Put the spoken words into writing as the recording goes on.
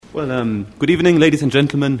Well, good evening, ladies and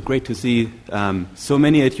gentlemen. Great to see so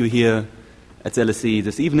many of you here at the LSE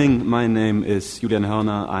this evening. My name is Julian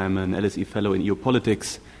Hoerner. I'm an LSE Fellow in EU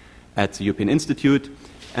Politics at the European Institute,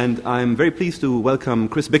 and I'm very pleased to welcome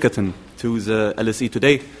Chris Bickerton to the LSE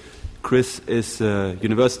today. Chris is a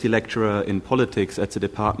university lecturer in politics at the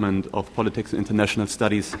Department of Politics and International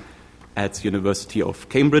Studies at the University of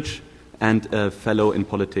Cambridge and a fellow in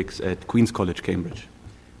politics at Queen's College, Cambridge.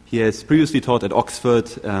 He has previously taught at Oxford,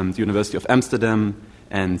 the University of Amsterdam,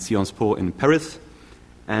 and Sciences Po in Paris,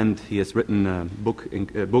 and he has written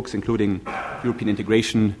books including European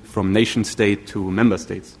Integration from Nation State to Member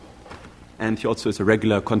States. And he also is a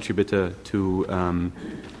regular contributor to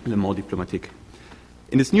Le Monde Diplomatique.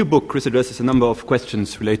 In his new book, Chris addresses a number of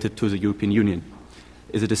questions related to the European Union.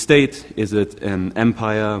 Is it a state? Is it an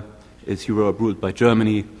empire? Is Europe ruled by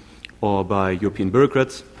Germany or by European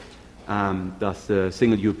bureaucrats? Does the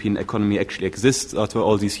single European economy actually exist after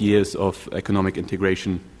all these years of economic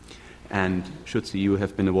integration? And should the EU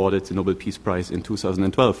have been awarded the Nobel Peace Prize in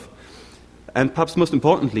 2012? And perhaps most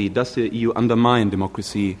importantly, does the EU undermine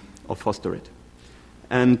democracy or foster it?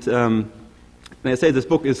 And may I say this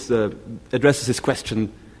book addresses this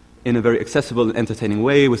question in a very accessible and entertaining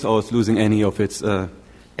way without losing any of its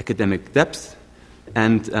academic depth.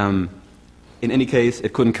 And in any case,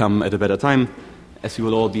 it couldn't come at a better time. As you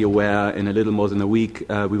will all be aware, in a little more than a week,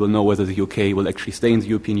 we will know whether the UK will actually stay in the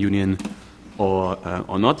European Union or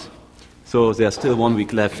not. So there's still 1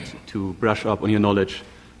 week left to brush up on your knowledge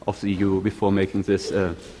of the EU before making this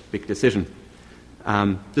big decision.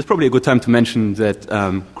 This is probably a good time to mention that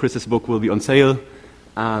Chris's book will be on sale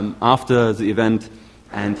after the event,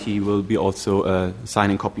 and he will be also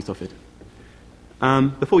signing copies of it.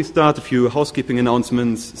 Before we start, a few housekeeping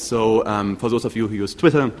announcements. So for those of you who use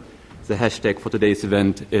Twitter, the hashtag for today's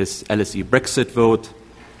event is LSE Brexit Vote,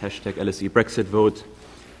 hashtag LSE Brexit Vote.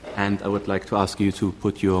 And I would like to ask you to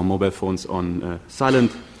put your mobile phones on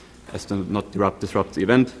silent as to not disrupt the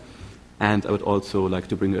event. And I would also like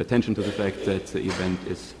to bring your attention to the fact that the event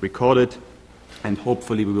is recorded, and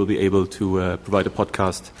hopefully we will be able to provide a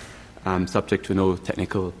podcast subject to no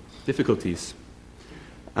technical difficulties.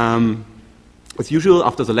 As usual,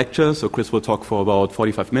 after the lecture, so Chris will talk for about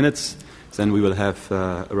 45 minutes, then we will have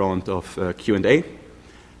a round of Q&A.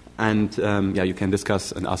 And you can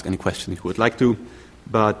discuss and ask any questions if you would like to.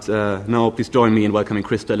 But now please join me in welcoming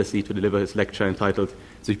Chris to LSE to deliver his lecture entitled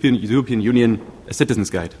The European Union, a Citizen's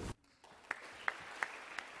Guide.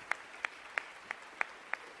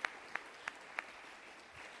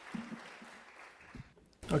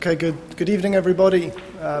 Okay, good evening, everybody.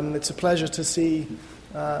 It's a pleasure to see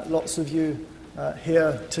lots of you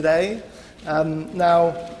here today.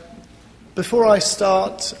 Now, before I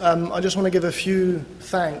start, I just want to give a few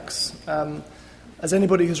thanks. As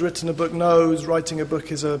anybody who's written a book knows, writing a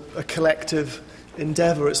book is a collective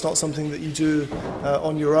endeavour. It's not something that you do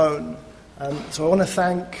on your own. So I want to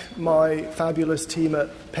thank my fabulous team at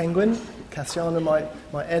Penguin, Cassiana,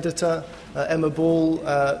 my editor, Emma Ball,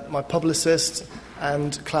 my publicist,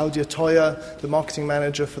 and Claudia Toya, the marketing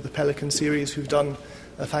manager for the Pelican series, who've done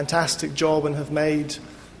a fantastic job and have made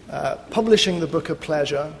publishing the book a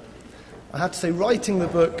pleasure. I have to say, writing the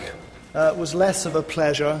book was less of a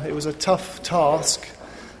pleasure. It was a tough task.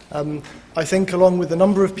 I think, along with a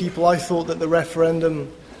number of people, I thought that the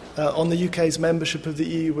referendum on the UK's membership of the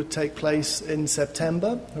EU would take place in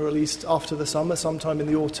September, or at least after the summer, sometime in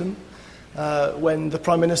the autumn. When the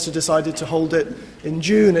Prime Minister decided to hold it in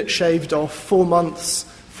June, it shaved off 4 months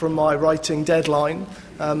from my writing deadline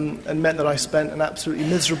and meant that I spent an absolutely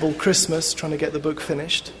miserable Christmas trying to get the book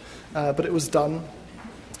finished, but it was done.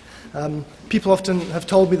 People often have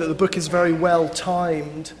told me that the book is very well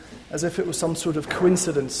timed, as if it was some sort of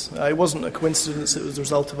coincidence. It wasn't a coincidence, it was the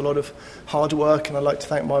result of a lot of hard work, and I'd like to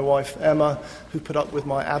thank my wife Emma, who put up with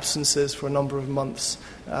my absences for a number of months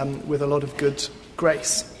with a lot of good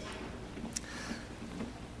grace.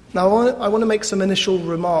 Now, I want to make some initial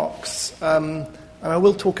remarks, and I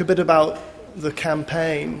will talk a bit about the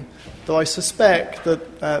campaign, though I suspect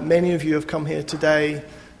that many of you have come here today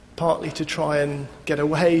partly to try and get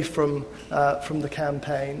away from the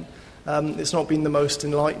campaign. It's not been the most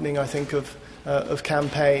enlightening, I think, of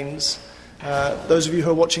campaigns. Those of you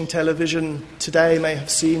who are watching television today may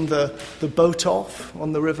have seen the boat off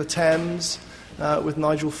on the River Thames with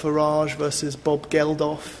Nigel Farage versus Bob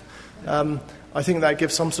Geldof. I think that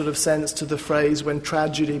gives some sort of sense to the phrase when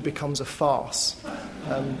tragedy becomes a farce.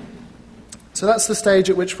 So that's the stage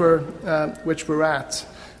at which we're at.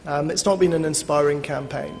 It's not been an inspiring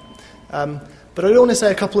campaign. But I do want to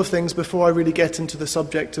say a couple of things before I really get into the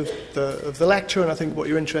subject of the lecture, and I think what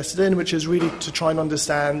you're interested in, which is really to try and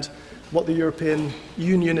understand what the European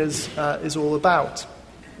Union is all about.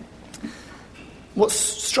 What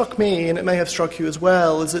struck me, and it may have struck you as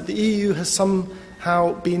well, is that the EU has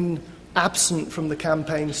somehow been absent from the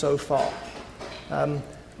campaign so far.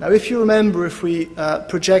 Now, if you remember, if we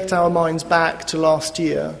project our minds back to last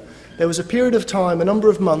year, there was a period of time, a number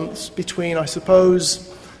of months, between, I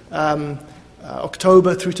suppose,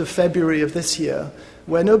 October through to February of this year,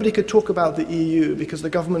 where nobody could talk about the EU because the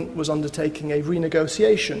government was undertaking a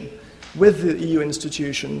renegotiation with the EU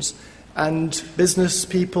institutions, and business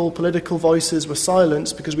people, political voices were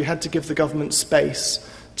silenced because we had to give the government space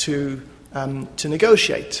to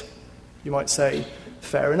negotiate. You might say,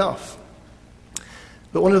 fair enough.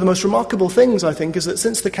 But one of the most remarkable things, I think, is that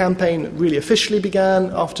since the campaign really officially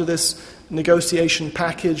began, after this negotiation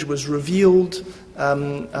package was revealed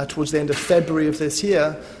towards the end of February of this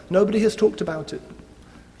year, nobody has talked about it.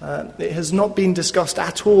 It has not been discussed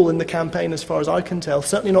at all in the campaign, as far as I can tell,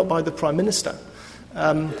 certainly not by the Prime Minister.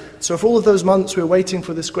 So for all of those months we were waiting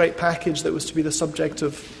for this great package that was to be the subject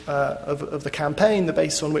of the campaign, the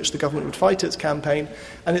basis on which the government would fight its campaign,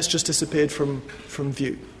 and it's just disappeared from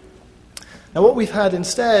view. Now what we've had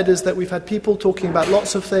instead is that we've had people talking about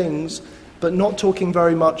lots of things, but not talking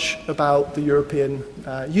very much about the European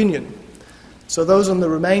Union. So those on the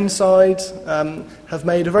Remain side have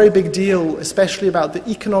made a very big deal, especially about the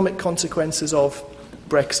economic consequences of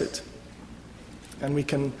Brexit. And we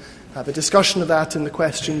can have a discussion of that in the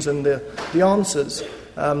questions and the answers.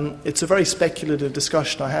 It's a very speculative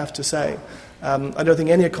discussion, I have to say. I don't think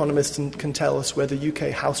any economist can tell us whether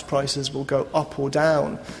UK house prices will go up or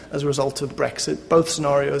down as a result of Brexit. Both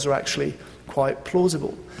scenarios are actually quite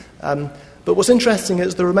plausible. But what's interesting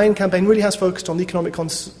is the Remain campaign really has focused on the economic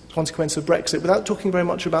consequence of Brexit without talking very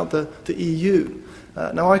much about the EU.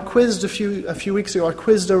 Now, I quizzed a few weeks ago, I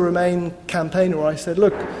quizzed a Remain campaigner where I said,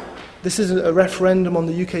 look, this is a referendum on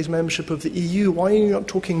the UK's membership of the EU. Why are you not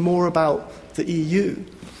talking more about the EU?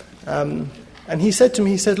 And he said to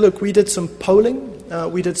me, look, we did some polling,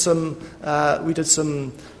 we did some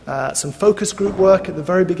focus group work at the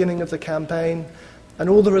very beginning of the campaign, and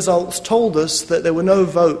all the results told us that there were no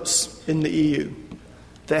votes in the EU.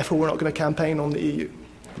 Therefore, we're not going to campaign on the EU.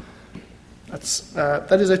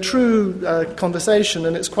 That is a true conversation,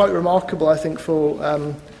 and it's quite remarkable, I think,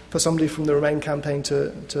 for somebody from the Remain campaign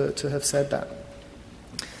to have said that.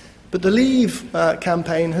 But the Leave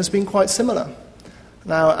campaign has been quite similar.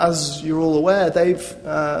 Now, as you're all aware, they've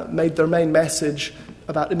made their main message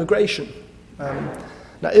about immigration.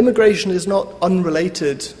 Now, immigration is not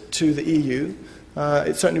unrelated to the EU.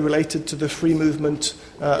 It's certainly related to the free movement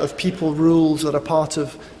of people, rules that are part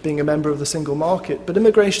of being a member of the single market. But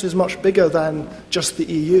immigration is much bigger than just the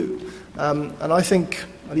EU. And I think,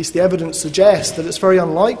 at least the evidence suggests, that it's very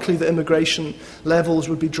unlikely that immigration levels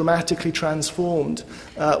would be dramatically transformed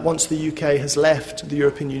once the UK has left the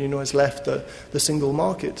European Union or has left the single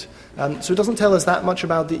market. So it doesn't tell us that much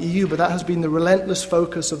about the EU, but that has been the relentless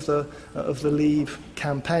focus of the Leave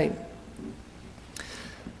campaign.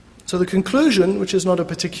 So the conclusion, which is not a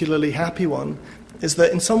particularly happy one, is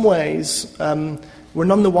that in some ways we're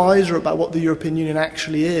none the wiser about what the European Union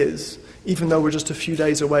actually is, even though we're just a few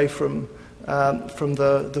days away from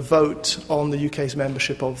the vote on the UK's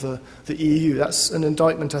membership of the EU. That's an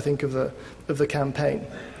indictment, I think, of the campaign.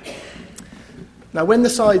 Now, when the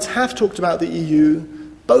sides have talked about the EU,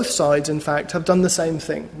 both sides, in fact, have done the same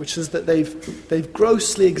thing, which is that they've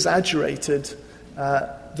grossly exaggerated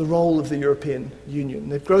the role of the European Union.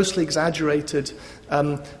 They've grossly exaggerated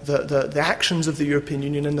the actions of the European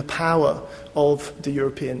Union and the power of the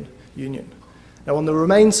European Union. Now, on the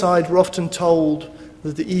Remain side, we're often told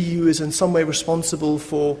that the EU is in some way responsible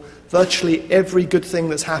for virtually every good thing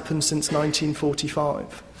that's happened since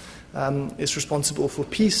 1945. It's responsible for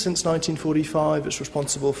peace since 1945. It's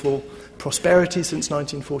responsible for prosperity since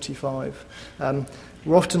 1945.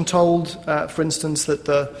 We're often told, for instance, that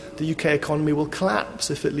the UK economy will collapse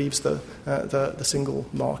if it leaves the single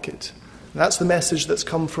market. And that's the message that's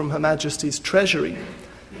come from Her Majesty's Treasury.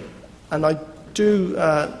 And I do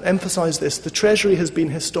emphasise this. The Treasury has been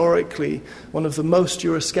historically one of the most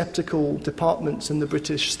Eurosceptical departments in the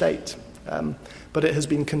British state, but it has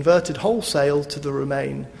been converted wholesale to the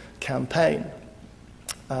Remain campaign.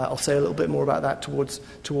 I'll say a little bit more about that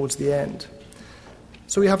towards the end.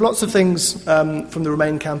 So we have lots of things from the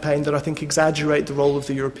Remain campaign that I think exaggerate the role of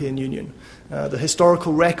the European Union. The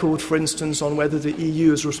historical record, for instance, on whether the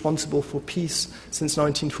EU is responsible for peace since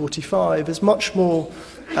 1945 is much more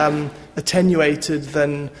attenuated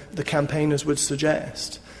than the campaigners would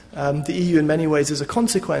suggest. the EU in many ways is a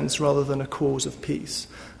consequence rather than a cause of peace.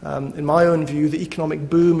 In my own view, the economic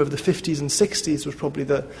boom of the 50s and 60s was probably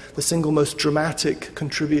the single most dramatic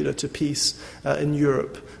contributor to peace in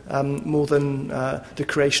Europe, more than the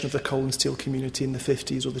creation of the coal and steel community in the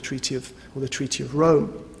 50s or the Treaty of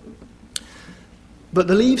Rome. But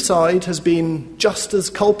the Leave side has been just as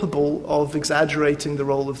culpable of exaggerating the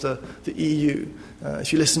role of the EU.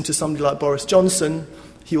 If you listen to somebody like Boris Johnson,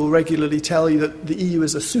 he will regularly tell you that the EU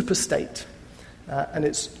is a superstate, and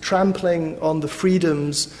it's trampling on the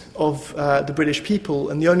freedoms of the British people,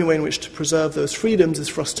 and the only way in which to preserve those freedoms is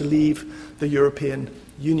for us to leave the European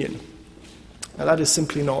Union. Now, that is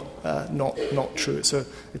simply not true.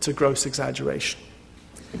 It's a gross exaggeration.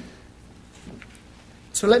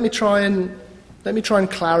 So let me try and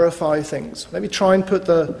clarify things. Let me try and put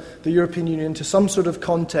the European Union into some sort of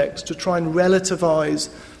context to try and relativize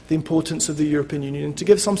the importance of the European Union and to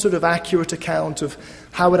give some sort of accurate account of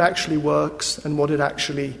how it actually works and what it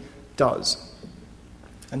actually does.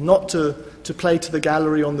 And not to play to the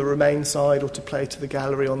gallery on the Remain side or to play to the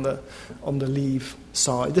gallery on the Leave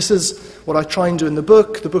side. This is what I try and do in the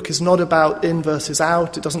book. The book is not about in versus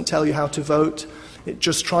out. It doesn't tell you how to vote. It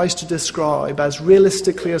just tries to describe as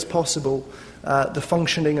realistically as possible the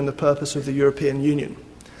functioning and the purpose of the European Union.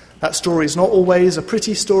 That story is not always a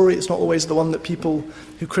pretty story. It's not always the one that people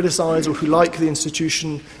who criticize or who like the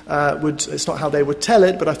institution it's not how they would tell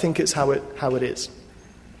it, but I think it's how it is.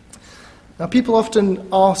 Now, people often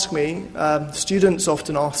ask me, students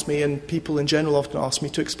often ask me, and people in general often ask me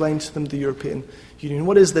to explain to them the European Union.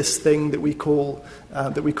 What is this thing that we call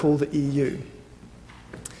the EU?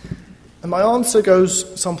 And my answer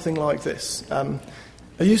goes something like this. A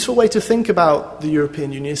useful way to think about the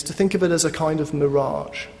European Union is to think of it as a kind of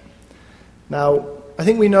mirage. Now, I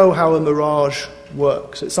think we know how a mirage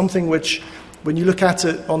works. It's something which, when you look at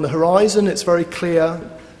it on the horizon, it's very clear,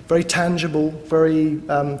 very tangible, very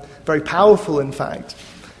powerful, in fact.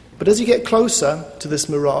 But as you get closer to this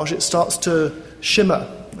mirage, it starts to shimmer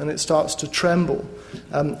and it starts to tremble.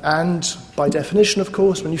 And by definition, of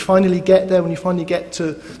course, when you finally get there, when you finally get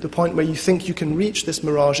to the point where you think you can reach this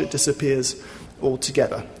mirage, it disappears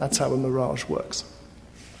altogether. That's how a mirage works.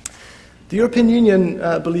 The European Union,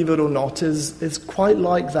 believe it or not, is quite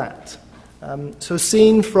like that. So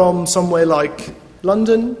seen from somewhere like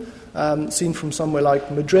London, seen from somewhere like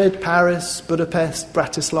Madrid, Paris, Budapest,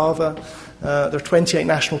 Bratislava, there are 28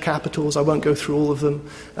 national capitals, I won't go through all of them.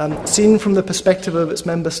 Seen from the perspective of its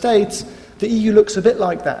member states, the EU looks a bit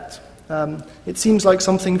like that. It seems like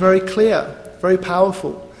something very clear, very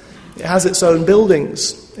powerful. It has its own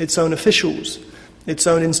buildings, its own officials, its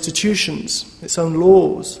own institutions, its own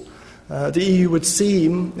laws. The EU would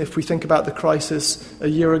seem, if we think about the crisis a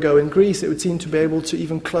year ago in Greece, it would seem to be able to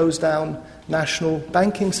even close down national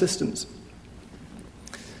banking systems.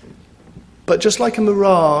 But just like a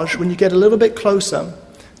mirage, when you get a little bit closer,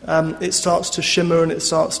 it starts to shimmer and it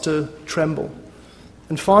starts to tremble.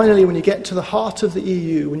 And finally, when you get to the heart of the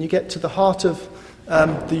EU, when you get to the heart of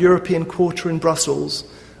the European Quarter in Brussels,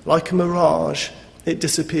 like a mirage, it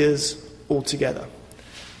disappears altogether.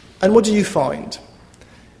 And what do you find?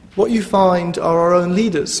 What you find are our own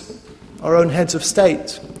leaders, our own heads of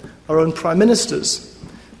state, our own prime ministers,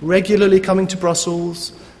 regularly coming to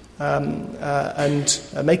Brussels and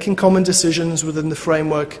making common decisions within the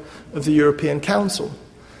framework of the European Council.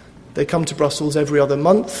 They come to Brussels every other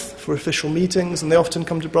month for official meetings, and they often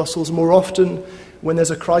come to Brussels more often when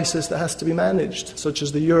there's a crisis that has to be managed, such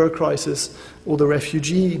as the Euro crisis or the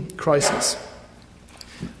refugee crisis.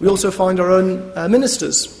 We also find our own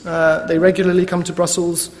ministers. They regularly come to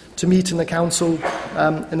Brussels to meet in the Council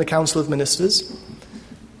of Ministers.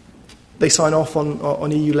 They sign off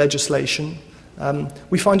on EU legislation.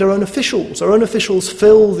 We find our own officials. Our own officials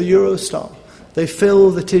fill the Eurostar. They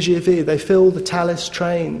fill the TGV. They fill the Thalys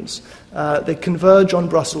trains. They converge on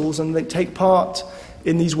Brussels and they take part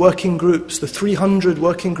in these working groups, the 300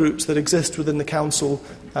 working groups that exist within the Council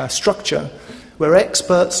structure, where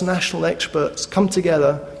experts, national experts, come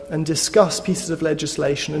together and discuss pieces of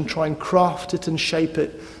legislation and try and craft it and shape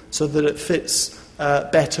it so that it fits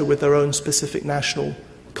better with their own specific national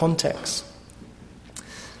context.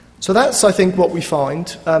 So that's, I think, what we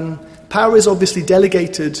find. Power is obviously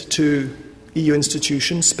delegated to EU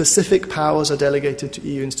institutions. Specific powers are delegated to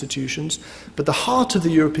EU institutions. But the heart of the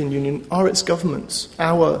European Union are its governments,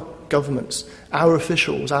 our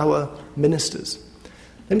officials, our ministers.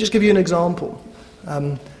 Let me just give you an example.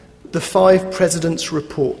 The Five Presidents'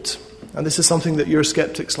 Report. And this is something that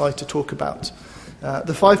Eurosceptics like to talk about.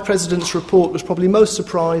 The Five Presidents' Report was probably most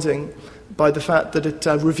surprising by the fact that it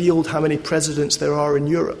revealed how many presidents there are in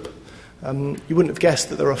Europe. You wouldn't have guessed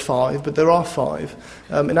that there are 5, but there are 5.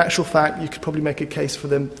 In actual fact, you could probably make a case for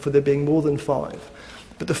there being more than 5.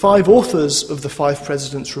 But the 5 authors of the 5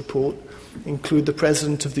 Presidents' report include the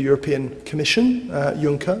President of the European Commission,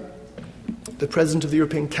 Juncker, the President of the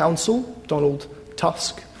European Council, Donald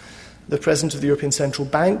Tusk, the President of the European Central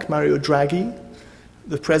Bank, Mario Draghi,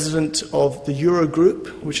 the President of the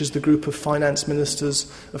Eurogroup, which is the group of finance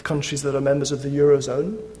ministers of countries that are members of the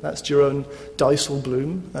Eurozone. That's Jeroen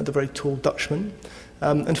Dijsselbloem, the very tall Dutchman.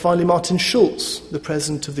 And finally, Martin Schulz, the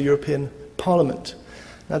President of the European Parliament.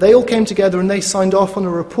 Now, they all came together and they signed off on a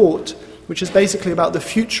report which is basically about the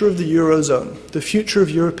future of the Eurozone, the future of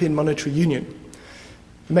European Monetary Union.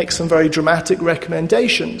 It makes some very dramatic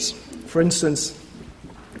recommendations. For instance,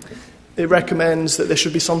 it recommends that there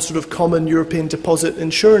should be some sort of common European deposit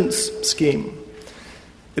insurance scheme.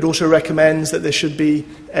 It also recommends that there should be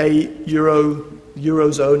a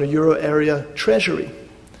Eurozone, a Euro area treasury.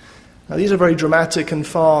 Now, these are very dramatic and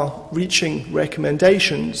far-reaching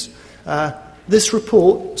recommendations. This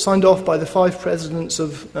report, signed off by the 5 presidents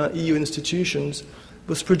of EU institutions,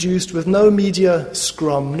 was produced with no media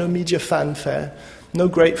scrum, no media fanfare, no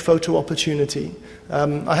great photo opportunity.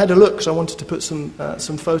 I had a look because I wanted to put some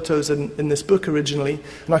photos in this book originally,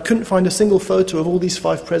 and I couldn't find a single photo of all these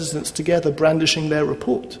 5 presidents together brandishing their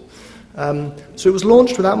report. So it was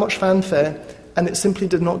launched without much fanfare, and it simply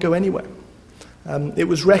did not go anywhere. It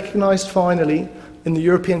was recognised finally in the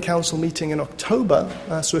European Council meeting in October,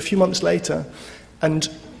 so a few months later, and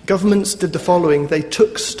governments did the following. They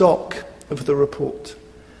took stock of the report.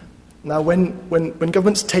 Now, when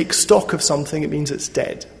governments take stock of something, it means it's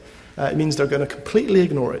dead. It means they're going to completely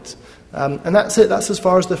ignore it. And that's it. That's as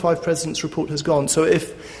far as the 5 Presidents' report has gone. So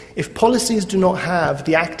if policies do not have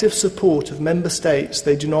the active support of member states,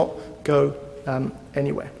 they do not go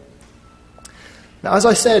anywhere. Now, as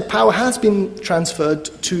I said, power has been transferred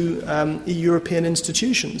to European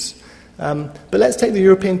institutions. But let's take the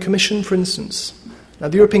European Commission, for instance. Now,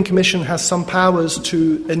 the European Commission has some powers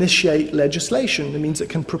to initiate legislation. It means it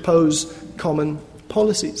can propose common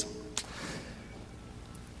policies.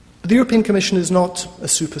 But the European Commission is not a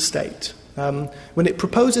superstate. When it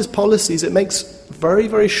proposes policies, it makes very,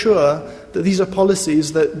 very sure that these are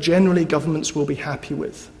policies that generally governments will be happy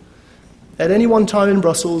with. At any one time in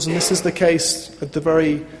Brussels, and this is the case at the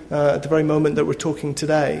very moment that we're talking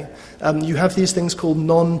today, you have these things called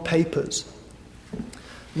non-papers.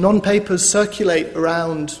 Non-papers circulate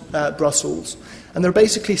around Brussels, and they're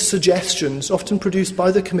basically suggestions, often produced by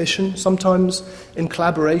the Commission, sometimes in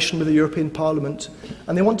collaboration with the European Parliament,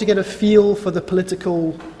 and they want to get a feel for the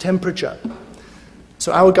political temperature.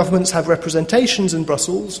 So our governments have representations in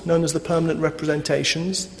Brussels, known as the permanent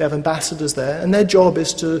representations. They have ambassadors there, and their job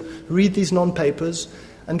is to read these non-papers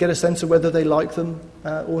and get a sense of whether they like them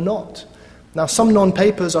or not. Now, some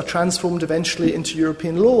non-papers are transformed eventually into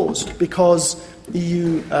European laws because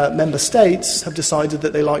EU member states have decided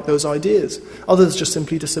that they like those ideas. Others just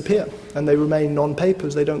simply disappear, and they remain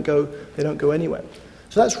non-papers. They don't go anywhere.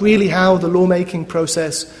 So that's really how the lawmaking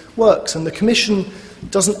process works, and the Commission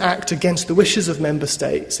doesn't act against the wishes of member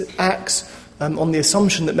states. It acts on the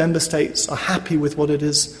assumption that member states are happy with what it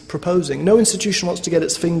is proposing. No institution wants to get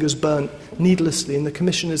its fingers burnt needlessly, and the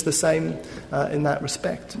Commission is the same in that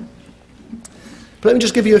respect. But let me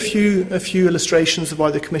just give you a few illustrations of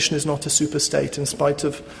why the Commission is not a superstate, in spite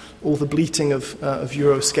of all the bleating of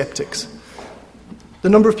Eurosceptics. The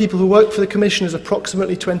number of people who work for the Commission is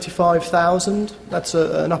approximately 25,000. That's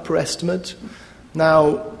an upper estimate.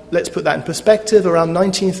 Now, let's put that in perspective. Around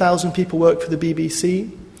 19,000 people work for the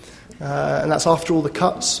BBC, and that's after all the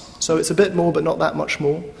cuts. So it's a bit more, but not that much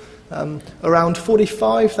more. Around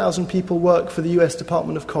 45,000 people work for the US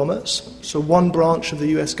Department of Commerce, so one branch of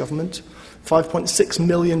the US government. 5.6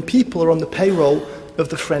 million people are on the payroll of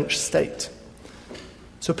the French state.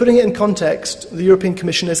 So putting it in context, the European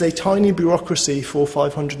Commission is a tiny bureaucracy for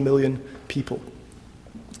 500 million people.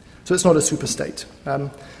 So it's not a superstate.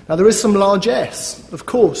 Now, there is some largesse. Of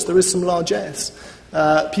course, there is some largesse.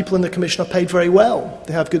 People in the Commission are paid very well.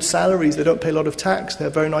 They have good salaries. They don't pay a lot of tax. They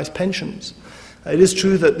have very nice pensions. It is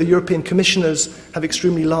true that the European Commissioners have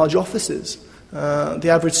extremely large offices. The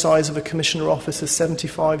average size of a Commissioner office is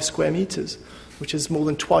 75 square metres, which is more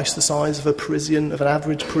than twice the size of an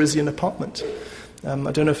average Parisian apartment. I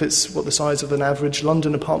don't know if it's what the size of an average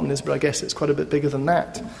London apartment is, but I guess it's quite a bit bigger than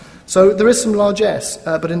that. So there is some largesse,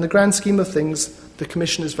 but in the grand scheme of things, the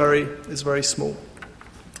Commission is very small.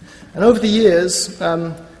 And over the years,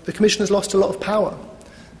 the Commission has lost a lot of power.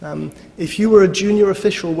 If you were a junior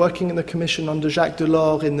official working in the Commission under Jacques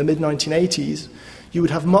Delors in the mid-1980s, you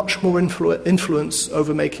would have much more influence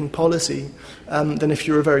over making policy than if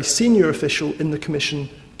you're a very senior official in the Commission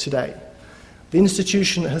today. The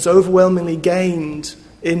institution has overwhelmingly gained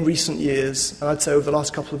in recent years, and I'd say over the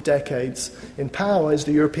last couple of decades, in power is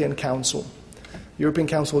the European Council. The European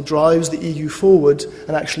Council drives the EU forward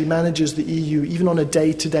and actually manages the EU even on a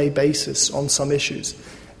day-to-day basis on some issues.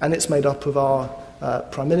 And it's made up of our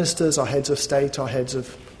prime ministers, our heads of state, our heads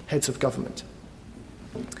of government.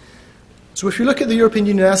 So if you look at the European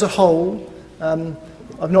Union as a whole,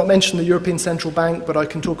 I've not mentioned the European Central Bank, but I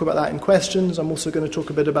can talk about that in questions. I'm also going to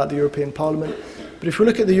talk a bit about the European Parliament. But if we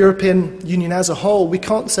look at the European Union as a whole, we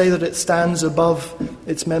can't say that it stands above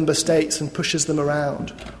its member states and pushes them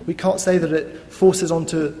around. We can't say that it forces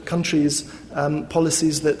onto countries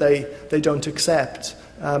policies that they don't accept.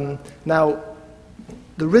 Now,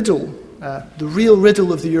 the real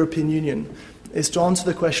riddle of the European Union is to answer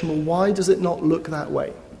the question, well, why does it not look that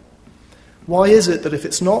way? Why is it that if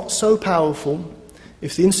it's not so powerful,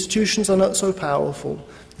 if the institutions are not so powerful,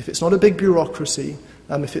 if it's not a big bureaucracy,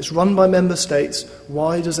 if it's run by member states,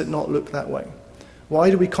 why does it not look that way? Why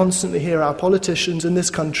do we constantly hear our politicians in this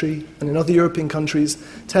country and in other European countries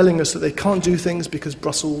telling us that they can't do things because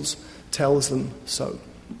Brussels tells them so?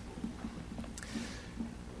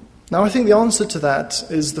 Now, I think the answer to that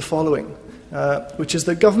is the following, which is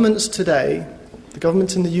that governments today, the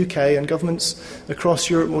government in the UK and governments across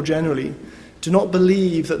Europe more generally, do not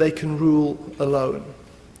believe that they can rule alone.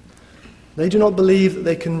 They do not believe that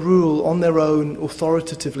they can rule on their own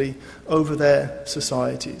authoritatively over their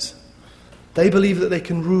societies. They believe that they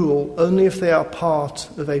can rule only if they are part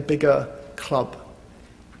of a bigger club.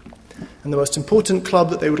 And the most important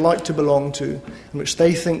club that they would like to belong to, and which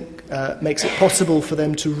they think makes it possible for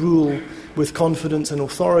them to rule with confidence and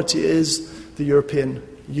authority, is the European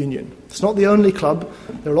Union. It's not the only club.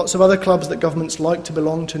 There are lots of other clubs that governments like to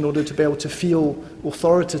belong to in order to be able to feel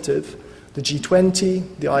authoritative. The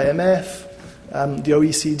G20, the IMF, the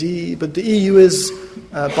OECD, but the EU is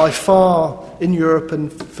by far in Europe,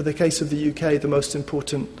 and for the case of the UK, the most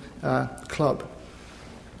important club.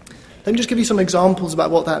 Let me just give you some examples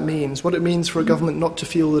about what that means, what it means for a government not to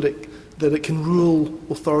feel that it can rule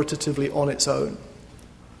authoritatively on its own.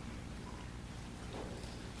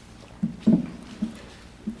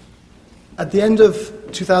 At the end of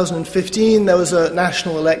 2015, there was a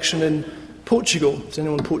national election in Portugal. If there's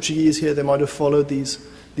anyone Portuguese here, they might have followed these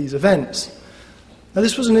events. Now,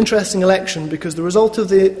 this was an interesting election because the result of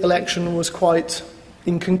the election was quite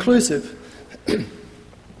inconclusive.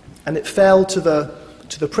 And it fell to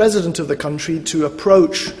the president of the country to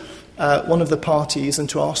approach one of the parties and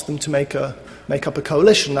to ask them to make up a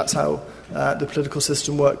coalition. That's how the political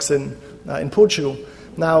system works in Portugal.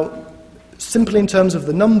 Now, simply in terms of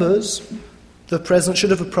the numbers, the president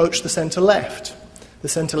should have approached the centre-left. The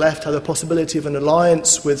centre-left had the possibility of an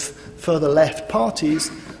alliance with further left parties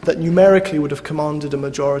that numerically would have commanded a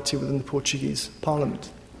majority within the Portuguese parliament.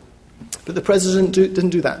 But the president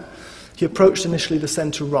didn't do that. He approached initially the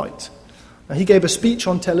centre-right. Now, he gave a speech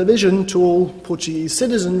on television to all Portuguese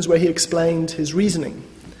citizens where he explained his reasoning.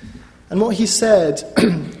 And what he said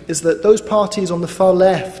is that those parties on the far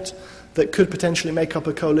left that could potentially make up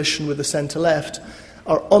a coalition with the centre-left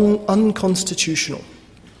are unconstitutional.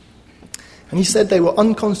 And he said they were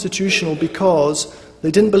unconstitutional because they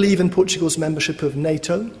didn't believe in Portugal's membership of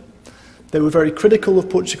NATO, they were very critical of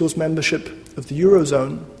Portugal's membership of the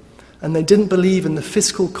Eurozone, and they didn't believe in the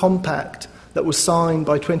fiscal compact that was signed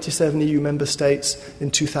by 27 EU member states in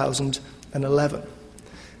 2011.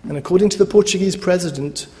 And according to the Portuguese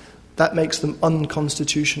president, that makes them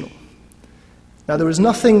unconstitutional. Now, there is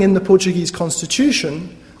nothing in the Portuguese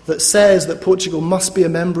constitution that says that Portugal must be a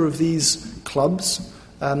member of these clubs,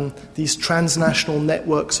 these transnational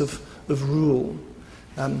networks of rule.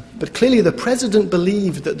 But clearly the president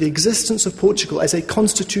believed that the existence of Portugal as a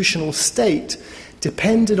constitutional state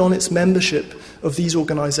depended on its membership of these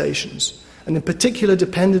organizations, and in particular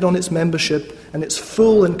depended on its membership and its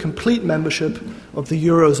full and complete membership of the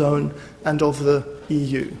Eurozone and of the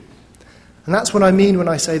EU. And that's what I mean when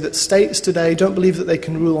I say that states today don't believe that they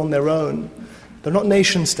can rule on their own. They're not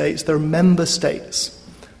nation states, they're member states.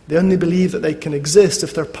 They only believe that they can exist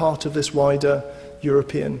if they're part of this wider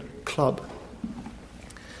European club.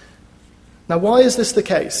 Now, why is this the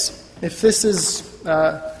case? If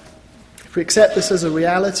we accept this as a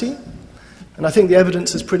reality, and I think the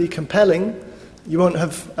evidence is pretty compelling, you won't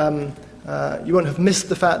have missed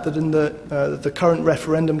the fact that in the current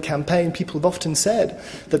referendum campaign, people have often said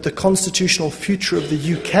that the constitutional future of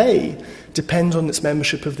the UK depends on its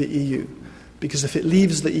membership of the EU. Because if it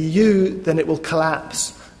leaves the EU, then it will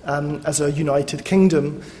collapse as a united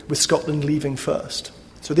kingdom, with Scotland leaving first.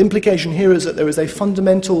 So the implication here is that there is a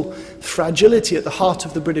fundamental fragility at the heart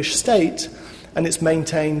of the British state, and it's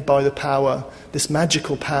maintained by the power, this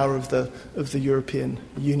magical power of the European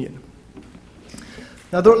Union.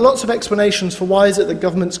 Now, there are lots of explanations for why is it that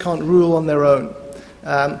governments can't rule on their own.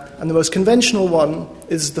 And the most conventional one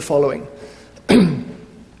is the following.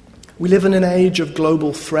 We live in an age of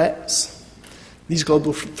global threats. These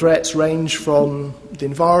global threats range from the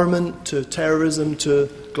environment to terrorism to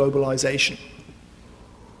globalization.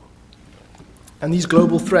 And these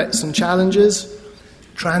global threats and challenges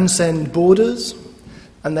transcend borders,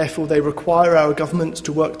 and therefore they require our governments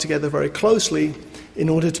to work together very closely in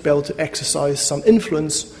order to be able to exercise some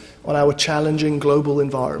influence on our challenging global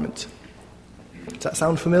environment. Does that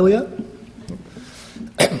sound familiar?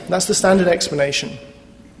 That's the standard explanation.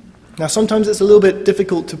 Now, sometimes it's a little bit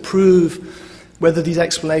difficult to prove whether these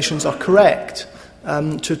explanations are correct.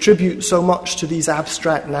 To attribute so much to these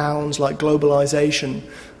abstract nouns like globalization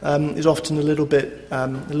is often a little bit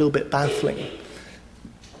baffling.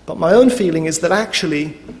 But my own feeling is that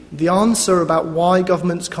actually the answer about why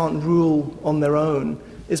governments can't rule on their own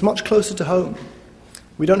is much closer to home.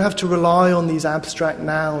 We don't have to rely on these abstract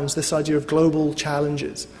nouns, this idea of global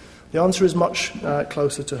challenges. The answer is much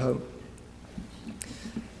closer to home.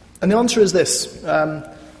 And the answer is this.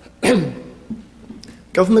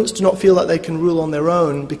 Governments do not feel that they can rule on their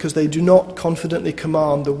own because they do not confidently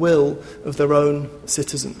command the will of their own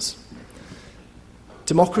citizens.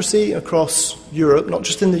 Democracy across Europe, not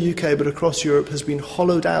just in the UK but across Europe, has been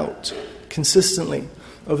hollowed out consistently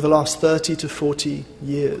over the last 30 to 40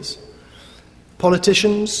 years.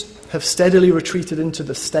 Politicians have steadily retreated into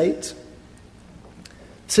the state.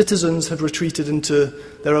 Citizens have retreated into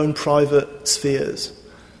their own private spheres.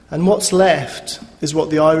 And what's left is what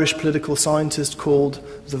the Irish political scientist called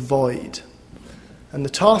the void. And the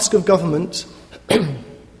task of government,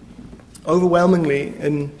 overwhelmingly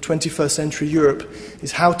in 21st century Europe,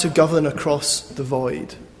 is how to govern across the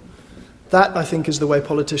void. That, I think, is the way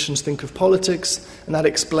politicians think of politics, and that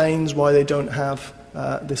explains why they don't have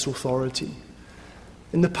this authority.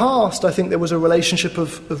 In the past, I think there was a relationship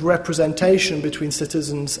of representation between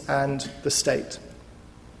citizens and the state.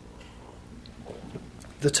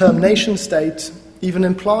 The term nation-state even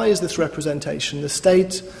implies this representation. The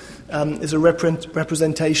state is a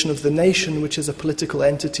representation of the nation, which is a political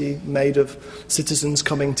entity made of citizens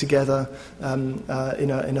coming together in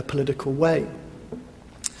a political way.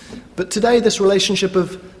 But today, this relationship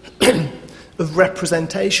of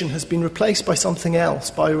representation has been replaced by something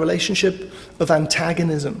else, by a relationship of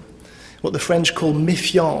antagonism, what the French call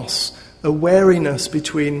méfiance, a wariness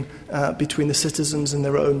between the citizens and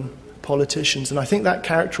their own politicians. And I think that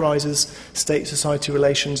characterizes state-society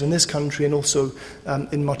relations in this country and also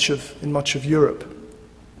in much of Europe.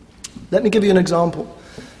 Let me give you an example.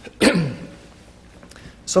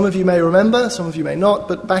 Some of you may remember, some of you may not,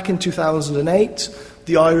 but back in 2008,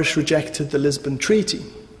 the Irish rejected the Lisbon Treaty.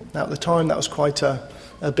 Now, at the time, that was quite a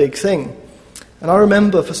big thing. And I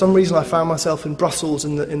remember, for some reason, I found myself in Brussels,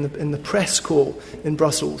 in the press corps in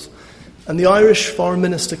Brussels. And the Irish Foreign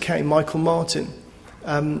Minister came, Michael Martin,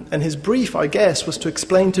 and his brief, I guess, was to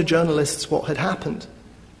explain to journalists what had happened.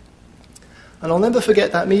 And I'll never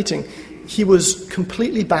forget that meeting. He was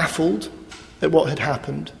completely baffled at what had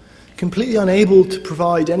happened, completely unable to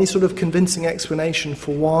provide any sort of convincing explanation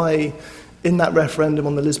for why, in that referendum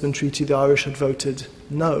on the Lisbon Treaty, the Irish had voted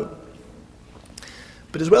no.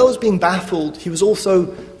 But as well as being baffled, he was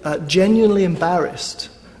also genuinely embarrassed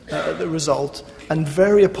at the result and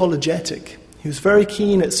very apologetic. He was very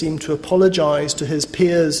keen, it seemed, to apologise to his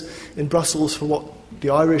peers in Brussels for what the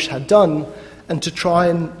Irish had done and to try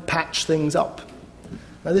and patch things up.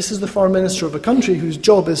 Now, this is the Foreign Minister of a country whose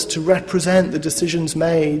job is to represent the decisions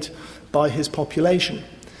made by his population.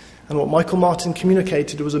 And what Michael Martin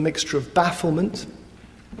communicated was a mixture of bafflement,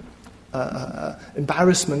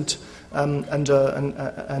 embarrassment,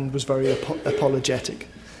 and was very apologetic.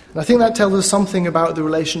 And I think that tells us something about the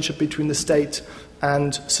relationship between the state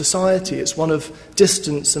and society. It's one of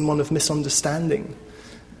distance and one of misunderstanding.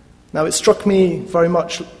 Now, it struck me very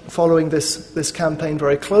much following this campaign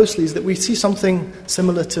very closely is that we see something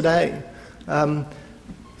similar today.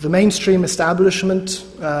 The mainstream establishment,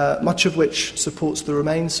 much of which supports the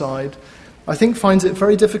Remain side, I think finds it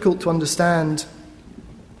very difficult to understand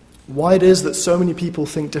why it is that so many people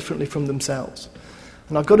think differently from themselves.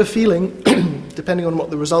 And I've got a feeling, depending on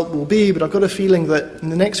what the result will be, but I've got a feeling that in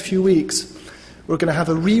the next few weeks we're going to have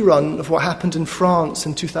a rerun of what happened in France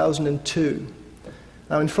in 2002.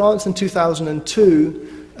 Now, in France in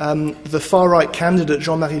 2002, the far-right candidate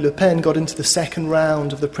Jean-Marie Le Pen got into the second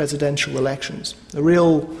round of the presidential elections, a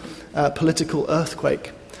real political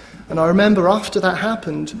earthquake. And I remember after that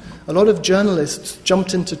happened, a lot of journalists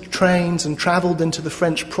jumped into trains and travelled into the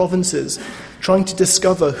French provinces trying to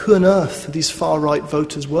discover who on earth these far-right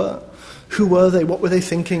voters were. Who were they? What were they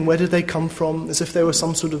thinking? Where did they come from? As if they were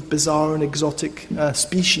some sort of bizarre and exotic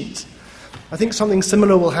species. I think something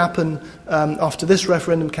similar will happen after this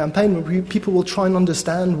referendum campaign, where people will try and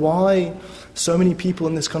understand why so many people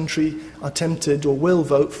in this country are tempted or will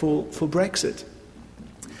vote for Brexit.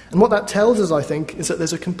 And what that tells us, I think, is that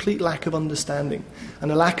there's a complete lack of understanding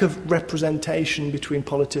and a lack of representation between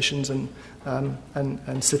politicians and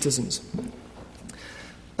citizens.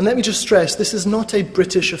 And let me just stress, this is not a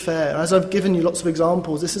British affair. As I've given you lots of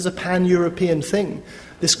examples, this is a pan-European thing.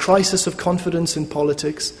 This crisis of confidence in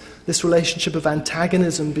politics, this relationship of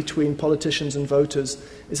antagonism between politicians and voters,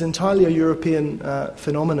 is entirely a European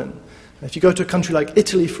phenomenon. If you go to a country like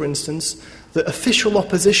Italy, for instance, the official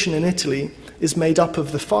opposition in Italy is made up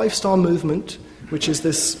of the Five Star Movement, which is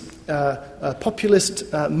this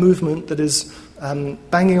populist movement that is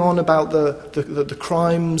banging on about the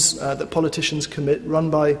crimes that politicians commit,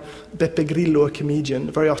 run by Beppe Grillo, a comedian,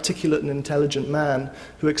 a very articulate and intelligent man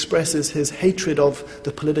who expresses his hatred of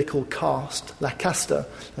the political caste, la casta,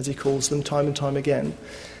 as he calls them, time and time again.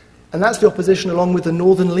 And that's the opposition along with the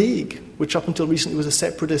Northern League, which up until recently was a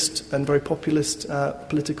separatist and very populist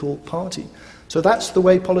political party. So that's the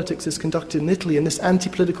way politics is conducted in Italy, and this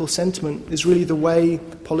anti-political sentiment is really the way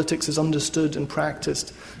politics is understood and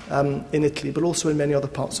practiced in Italy, but also in many other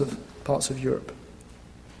parts of Europe.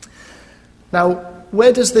 Now,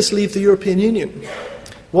 where does this leave the European Union?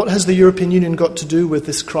 What has the European Union got to do with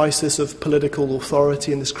this crisis of political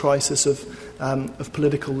authority and this crisis of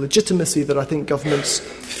political legitimacy that I think governments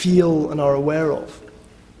feel and are aware of?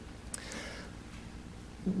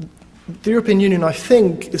 The European Union, I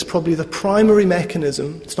think, is probably the primary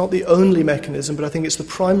mechanism. It's not the only mechanism, but I think it's the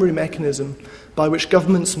primary mechanism by which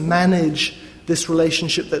governments manage this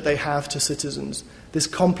relationship that they have to citizens, this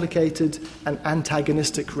complicated and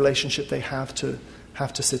antagonistic relationship they have to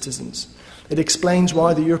citizens. It explains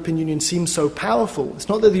why the European Union seems so powerful. It's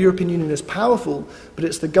not that the European Union is powerful, but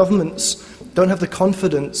it's the governments don't have the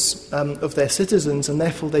confidence of their citizens, and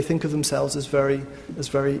therefore they think of themselves as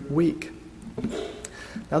very weak.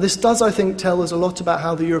 Now, this does, I think, tell us a lot about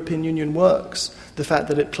how the European Union works, the fact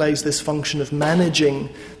that it plays this function of managing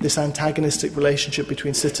this antagonistic relationship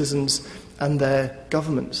between citizens and their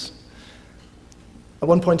governments. At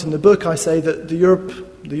one point in the book, I say that the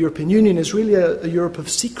European Union is really a Europe of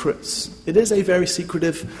secrets. It is a very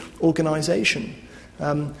secretive organisation.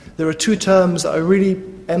 There are two terms that I really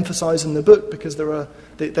emphasise in the book because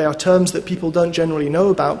they are terms that people don't generally know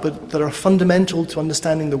about, but that are fundamental to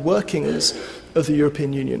understanding the workings of the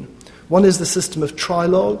European Union. One is the system of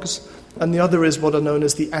trilogues, and the other is what are known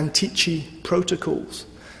as the Antici protocols.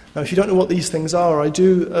 Now, if you don't know what these things are, I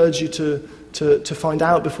do urge you to find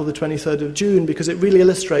out before the 23rd of June, because it really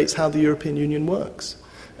illustrates how the European Union works.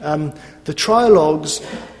 The trilogues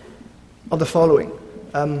are the following.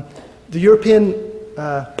 The European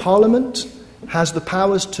Parliament has the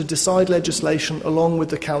powers to decide legislation along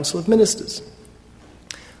with the Council of Ministers.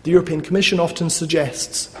 The European Commission often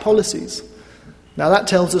suggests policies. Now, that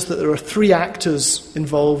tells us that there are three actors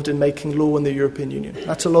involved in making law in the European Union.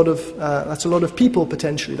 That's a lot of people,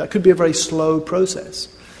 potentially. That could be a very slow process.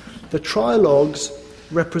 The trilogues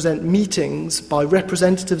represent meetings by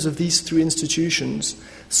representatives of these three institutions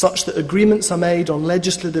such that agreements are made on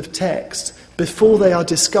legislative text before they are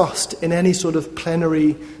discussed in any sort of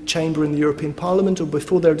plenary chamber in the European Parliament or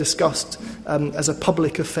before they're discussed as a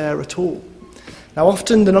public affair at all. Now,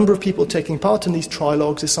 often the number of people taking part in these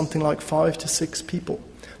trilogues is something like 5 to 6 people.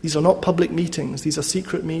 These are not public meetings, these are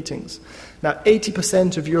secret meetings. Now,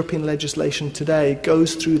 80% of European legislation today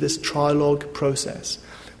goes through this trilogue process,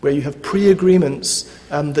 where you have pre-agreements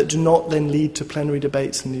that do not then lead to plenary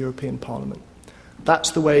debates in the European Parliament.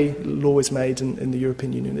 That's the way law is made in the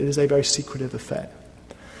European Union. It is a very secretive affair.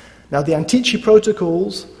 Now, the Antici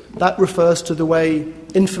protocols, that refers to the way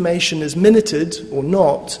information is minuted or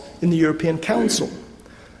not in the European Council.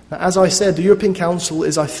 Now, as I said, the European Council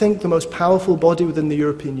is, I think, the most powerful body within the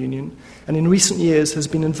European Union, and in recent years has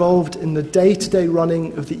been involved in the day-to-day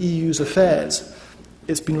running of the EU's affairs.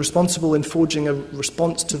 It's been responsible in forging a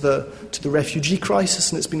response to the refugee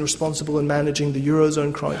crisis, and it's been responsible in managing the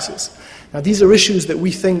Eurozone crisis. Now, these are issues that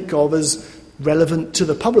we think of as relevant to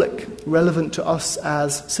the public, relevant to us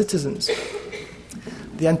as citizens.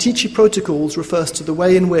 The Antici protocols refers to the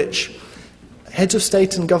way in which heads of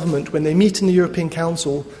state and government, when they meet in the European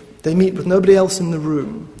Council, they meet with nobody else in the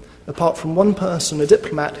room, apart from one person, a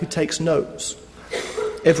diplomat, who takes notes.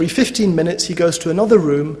 every 15 minutes he goes to another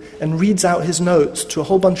room and reads out his notes to a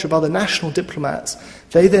whole bunch of other national diplomats.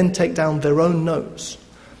 They then take down their own notes.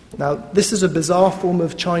 Now, this is a bizarre form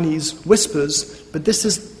of Chinese whispers, but this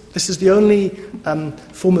is the only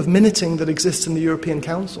form of minuting that exists in the European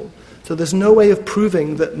Council. So there's no way of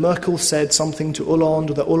proving that Merkel said something to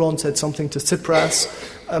Hollande, or that Hollande said something to Tsipras,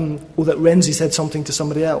 or that Renzi said something to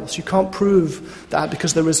somebody else. You can't prove that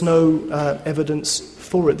because there is no evidence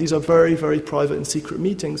for it. These are very, very private and secret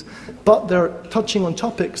meetings. But they're touching on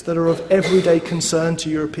topics that are of everyday concern to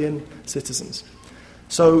European citizens.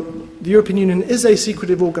 So the European Union is a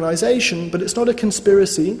secretive organisation, but it's not a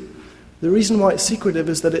conspiracy. The reason why it's secretive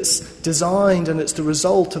is that it's designed and it's the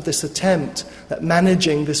result of this attempt at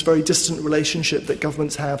managing this very distant relationship that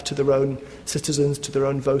governments have to their own citizens, to their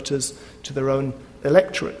own voters, to their own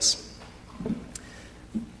electorates.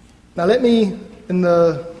 Now let me, in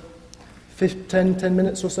the 10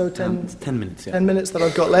 minutes or so, 10 minutes, yeah. 10 minutes that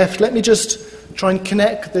I've got left, let me just try and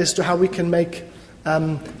connect this to how we can make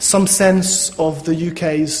some sense of the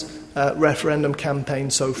UK's referendum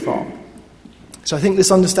campaign so far. So I think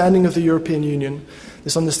this understanding of the European Union,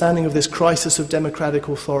 this understanding of this crisis of democratic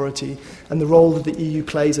authority and the role that the EU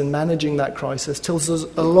plays in managing that crisis tells us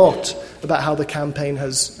a lot about how the campaign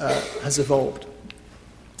has evolved.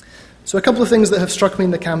 So a couple of things that have struck me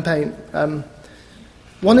in the campaign.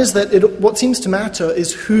 One is that what seems to matter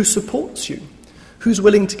is who supports you, who's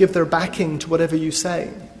willing to give their backing to whatever you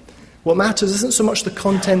say. What matters isn't so much the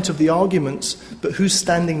content of the arguments, but who's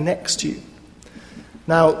standing next to you.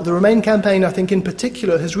 Now, the Remain campaign, I think in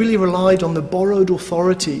particular, has really relied on the borrowed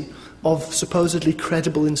authority of supposedly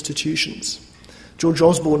credible institutions. George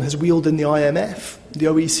Osborne has wheeled in the IMF, the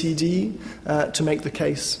OECD, to make the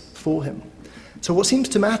case for him. So what seems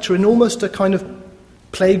to matter in almost a kind of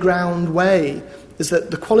playground way is that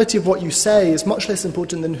the quality of what you say is much less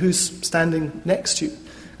important than who's standing next to you.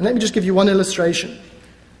 And let me just give you one illustration.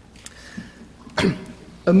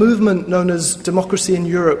 A movement known as Democracy in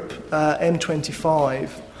Europe, M25,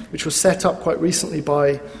 which was set up quite recently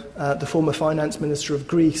by the former finance minister of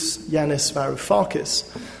Greece, Yanis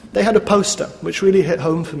Varoufakis, they had a poster which really hit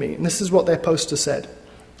home for me, and this is what their poster said.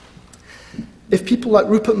 If people like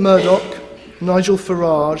Rupert Murdoch, Nigel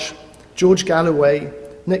Farage, George Galloway,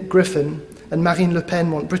 Nick Griffin and Marine Le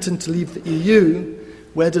Pen want Britain to leave the EU,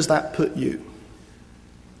 where does that put you?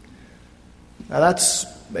 Now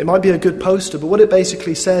it might be a good poster, but what it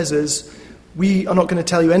basically says is we are not going to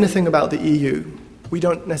tell you anything about the EU. We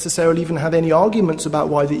don't necessarily even have any arguments about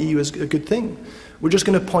why the EU is a good thing. We're just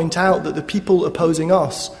going to point out that the people opposing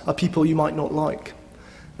us are people you might not like.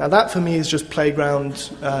 Now that for me is just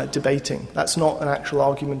playground debating. That's not an actual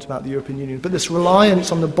argument about the European Union. But this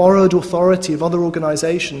reliance on the borrowed authority of other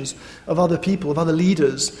organisations, of other people, of other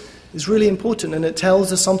leaders is really important, and it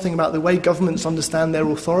tells us something about the way governments understand their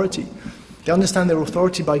authority. They understand their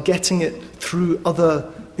authority by getting it through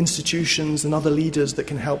other institutions and other leaders that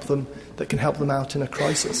can help them out in a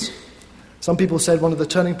crisis. Some people said one of the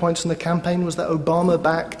turning points in the campaign was that Obama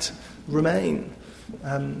backed Remain.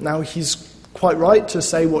 Now he's quite right to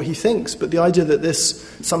say what he thinks, but the idea that this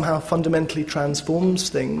somehow fundamentally transforms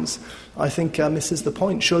things, I think misses the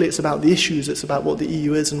point. Surely it's about the issues, it's about what the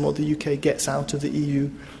EU is and what the UK gets out of the EU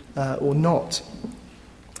or not.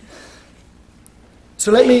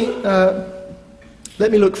 So let me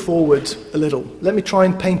look forward a little. Let me try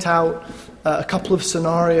and paint out a couple of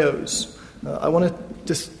scenarios. I want to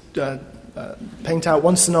just paint out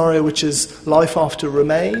one scenario which is life after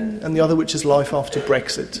Remain and the other which is life after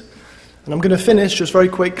Brexit. And I'm going to finish just very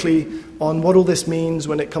quickly on what all this means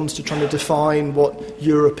when it comes to trying to define what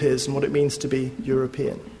Europe is and what it means to be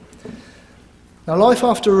European. Now, life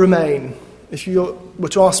after Remain. If you were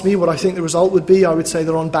to ask me what I think the result would be, I would say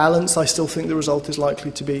that on balance, I still think the result is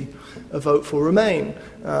likely to be a vote for Remain.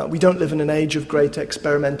 We don't live in an age of great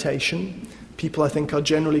experimentation. People, I think, are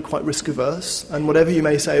generally quite risk-averse. And whatever you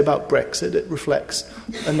may say about Brexit, it reflects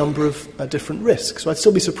a number of different risks. So I'd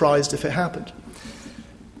still be surprised if it happened.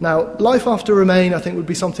 Now, life after Remain, I think, would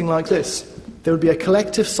be something like this. There would be a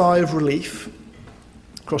collective sigh of relief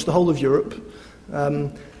across the whole of Europe.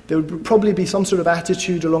 There would probably be some sort of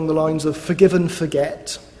attitude along the lines of forgive and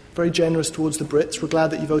forget, very generous towards the Brits. We're glad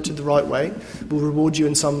that you voted the right way. We'll reward you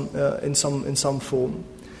in some form.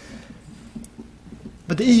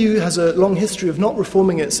 But the EU has a long history of not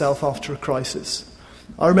reforming itself after a crisis.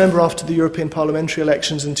 I remember after the European parliamentary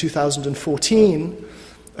elections in 2014,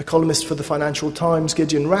 a columnist for the Financial Times,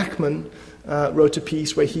 Gideon Rachman, wrote a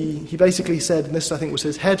piece where he basically said, and this I think was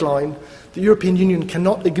his headline, the European Union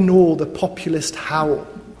cannot ignore the populist howl.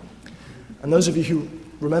 And those of you who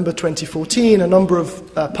remember 2014, a number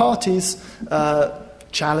of parties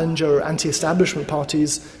challenger, anti-establishment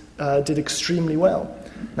parties did extremely well.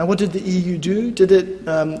 Now, what did the EU do? Did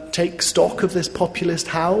it take stock of this populist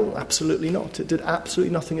howl? Absolutely not. It did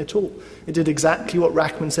absolutely nothing at all. It did exactly what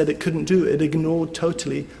Rachman said it couldn't do. It ignored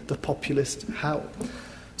totally the populist howl.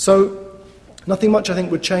 So, nothing much, I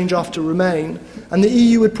think, would change after Remain, and the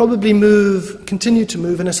EU would probably continue to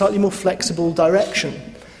move in a slightly more flexible direction,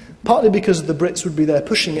 partly because the Brits would be there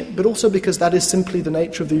pushing it, but also because that is simply the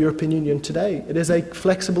nature of the European Union today. It is a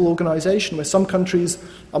flexible organisation where some countries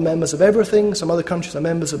are members of everything, some other countries are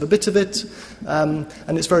members of a bit of it, and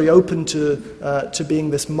it's very open to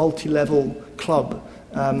being this multi-level club,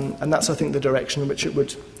 and that's, I think, the direction in which it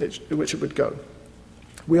would go.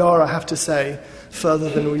 We are, I have to say, further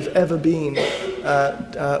than we've ever been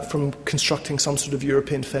from constructing some sort of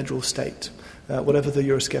European federal state, whatever the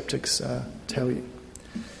Eurosceptics tell you.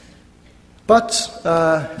 But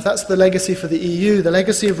if that's the legacy for the EU, the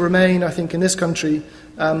legacy of Remain, I think, in this country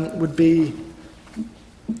would be,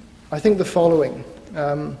 I think, the following.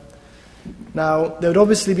 Now, there would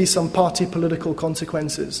obviously be some party political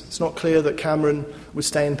consequences. It's not clear that Cameron would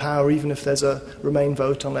stay in power even if there's a Remain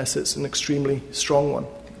vote, unless it's an extremely strong one.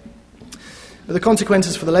 But the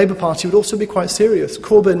consequences for the Labour Party would also be quite serious.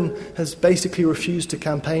 Corbyn has basically refused to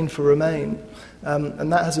campaign for Remain,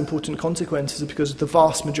 and that has important consequences because the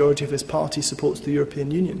vast majority of his party supports the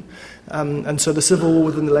European Union. And so the civil war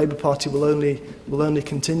within the Labour Party will only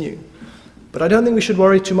continue. But I don't think we should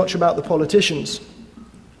worry too much about the politicians.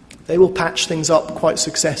 They will patch things up quite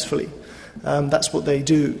successfully. That's what they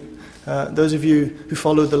do. Those of you who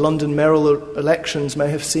followed the London mayoral elections may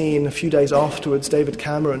have seen a few days afterwards David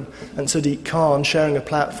Cameron and Sadiq Khan sharing a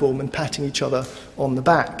platform and patting each other on the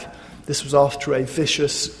back. This was after a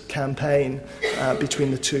vicious campaign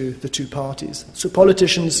between the two parties. So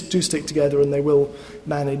politicians do stick together and they will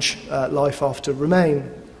manage life after Remain.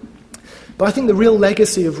 But I think the real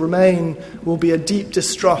legacy of Remain will be a deep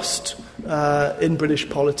distrust in British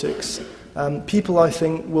politics. People, I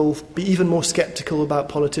think, will be even more sceptical about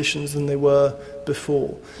politicians than they were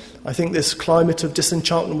before. I think this climate of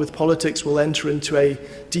disenchantment with politics will enter into a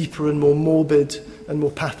deeper and more morbid and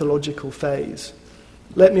more pathological phase.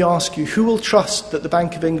 Let me ask you, who will trust that the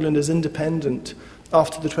Bank of England is independent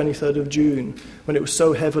after the 23rd of June, when it was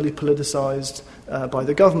so heavily politicised by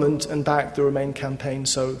the government and backed the Remain campaign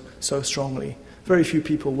so strongly? Very few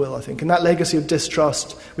people will, I think. And that legacy of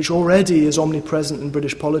distrust, which already is omnipresent in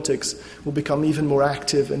British politics, will become even more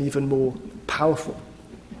active and even more powerful.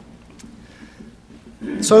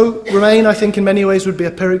 So Remain, I think, in many ways would be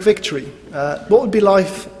a Pyrrhic victory. What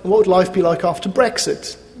would life be like after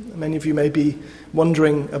Brexit? Many of you may be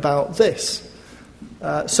wondering about this.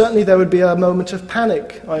 Certainly there would be a moment of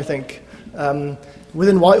panic, I think.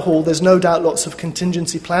 Within Whitehall, there's no doubt lots of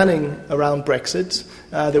contingency planning around Brexit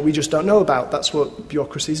that we just don't know about. That's what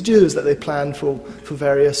bureaucracies do, is that they plan for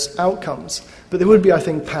various outcomes. But there would be, I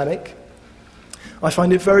think, panic. I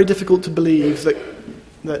find it very difficult to believe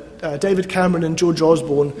that David Cameron and George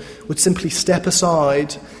Osborne would simply step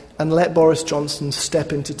aside and let Boris Johnson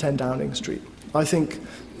step into 10 Downing Street. I think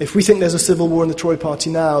if we think there's a civil war in the Tory party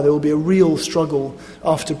now, there will be a real struggle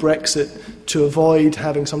after Brexit to avoid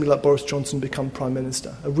having somebody like Boris Johnson become Prime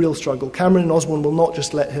Minister. A real struggle. Cameron and Osborne will not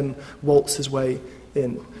just let him waltz his way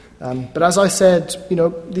in. But as I said,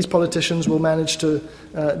 these politicians will manage to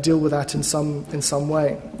deal with that in some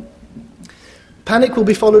way. Panic will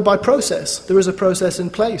be followed by process. There is a process in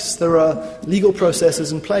place. There are legal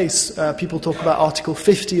processes in place. People talk about Article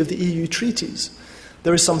 50 of the EU treaties.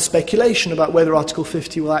 There is some speculation about whether Article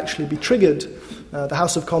 50 will actually be triggered. The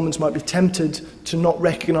House of Commons might be tempted to not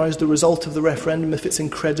recognise the result of the referendum if it's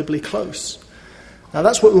incredibly close. Now,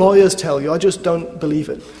 that's what lawyers tell you. I just don't believe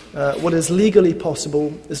it. What is legally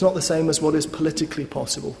possible is not the same as what is politically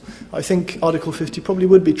possible. I think Article 50 probably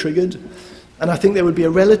would be triggered, and I think there would be a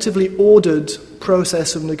relatively ordered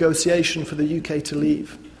process of negotiation for the UK to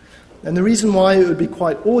leave. And the reason why it would be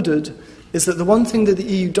quite ordered is that the one thing that the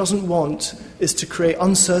EU doesn't want is to create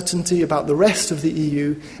uncertainty about the rest of the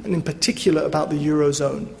EU, and in particular about the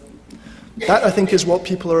Eurozone. That, I think, is what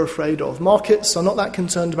people are afraid of. Markets are not that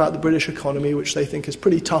concerned about the British economy, which they think is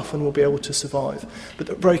pretty tough and will be able to survive, but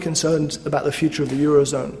they're very concerned about the future of the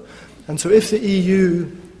Eurozone. And so if the EU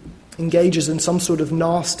engages in some sort of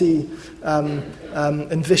nasty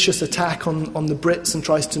and vicious attack on the Brits and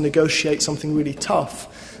tries to negotiate something really tough,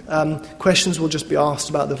 questions will just be asked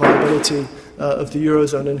about the viability of the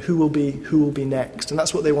Eurozone and who will be next. And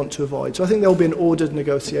that's what they want to avoid. So I think there will be an ordered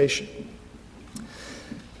negotiation.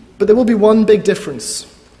 But there will be one big difference,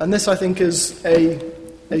 and this, I think, is a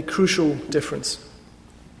crucial difference.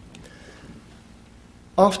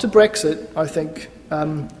 After Brexit, I think,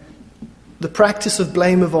 the practice of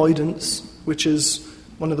blame avoidance, which is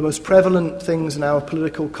one of the most prevalent things in our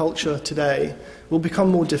political culture today, will become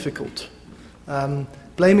more difficult.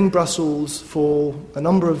 Blaming Brussels for a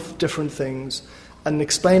number of different things and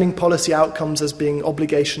explaining policy outcomes as being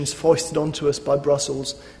obligations foisted onto us by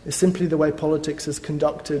Brussels is simply the way politics is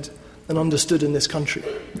conducted and understood in this country.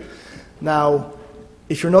 Now,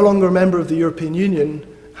 if you're no longer a member of the European Union,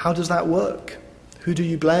 how does that work? Who do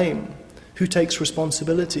you blame? Who takes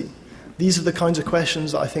responsibility? These are the kinds of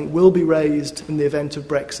questions that I think will be raised in the event of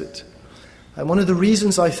Brexit. And one of the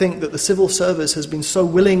reasons I think that the civil service has been so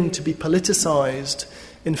willing to be politicised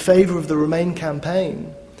in favour of the Remain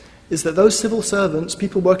campaign is that those civil servants,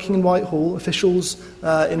 people working in Whitehall, officials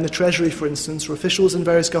in the Treasury, for instance, or officials in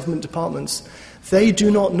various government departments, they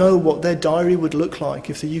do not know what their diary would look like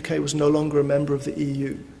if the UK was no longer a member of the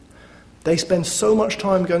EU. They spend so much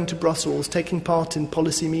time going to Brussels, taking part in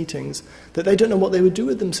policy meetings, that they don't know what they would do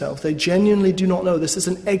with themselves. They genuinely do not know. This is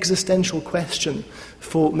an existential question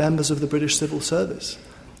for members of the British civil service.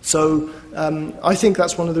 So I think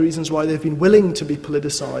that's one of the reasons why they've been willing to be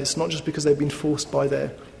politicised, not just because they've been forced by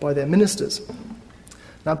their ministers.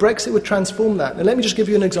 Now, Brexit would transform that. And let me just give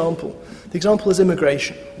you an example. The example is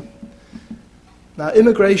immigration. Now,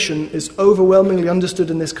 immigration is overwhelmingly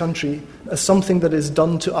understood in this country as something that is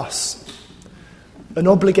done to us, an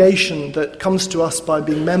obligation that comes to us by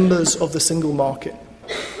being members of the single market.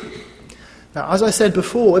 Now, as I said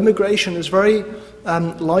before, immigration is very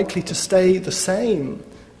likely to stay the same,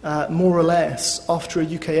 more or less, after a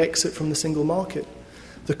UK exit from the single market.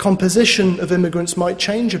 The composition of immigrants might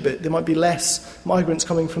change a bit. There might be less migrants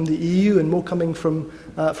coming from the EU and more coming from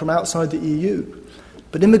outside the EU.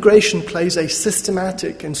 But immigration plays a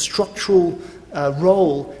systematic and structural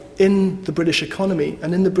role in the British economy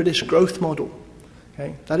and in the British growth model.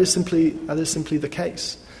 Okay? That is simply the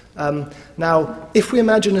case. Now, if we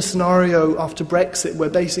imagine a scenario after Brexit where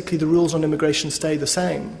basically the rules on immigration stay the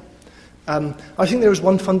same, I think there is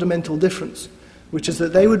one fundamental difference, which is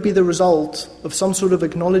that they would be the result of some sort of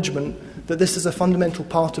acknowledgement that this is a fundamental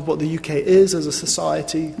part of what the UK is as a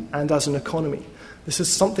society and as an economy. This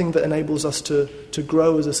is something that enables us to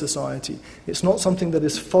grow as a society. It's not something that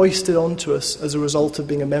is foisted onto us as a result of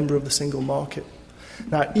being a member of the single market.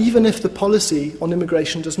 Now, even if the policy on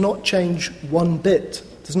immigration does not change one bit,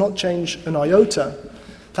 does not change an iota,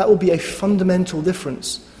 that will be a fundamental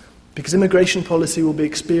difference, because immigration policy will be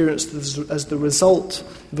experienced as the result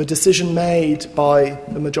of a decision made by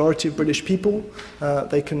a majority of British people.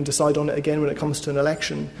 They can decide on it again when it comes to an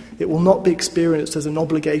election. It will not be experienced as an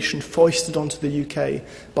obligation foisted onto the UK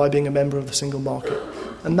by being a member of the single market.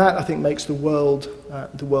 And that, I think, makes the world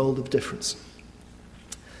of difference.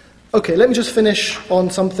 Okay, let me just finish on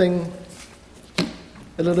something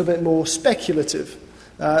a little bit more speculative.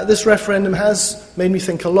 This referendum has made me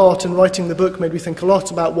think a lot, and writing the book made me think a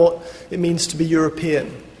lot about what it means to be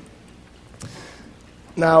European.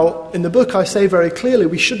 Now, in the book I say very clearly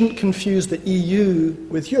we shouldn't confuse the EU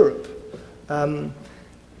with Europe.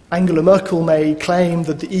 Angela Merkel may claim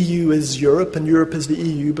that the EU is Europe and Europe is the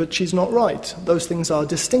EU, but she's not right. Those things are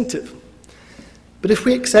distinctive. But if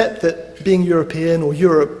we accept that being European or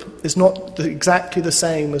Europe is not exactly the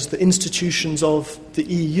same as the institutions of the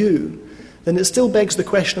EU, then it still begs the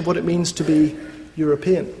question of what it means to be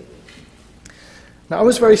European. Now, I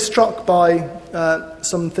was very struck by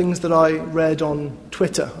some things that I read on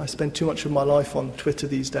Twitter. I spend too much of my life on Twitter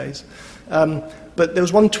these days. But there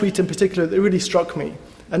was one tweet in particular that really struck me,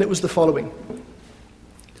 and it was the following.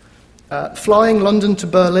 Flying London to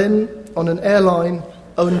Berlin on an airline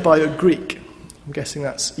owned by a Greek. I'm guessing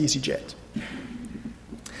that's EasyJet.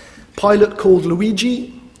 Pilot called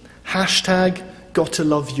Luigi, #gotta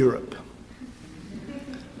love Europe.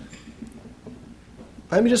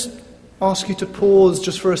 Let me just ask you to pause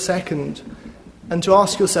just for a second and to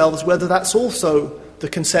ask yourselves whether that's also the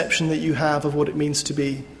conception that you have of what it means to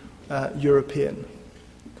be European.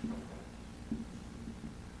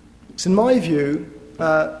 So in my view,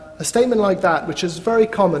 a statement like that, which is very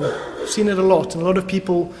common, I've seen it a lot, and a lot of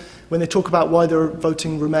people, when they talk about why they're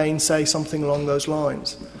voting Remain, say something along those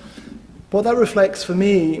lines. What that reflects for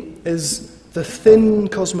me is the thin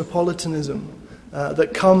cosmopolitanism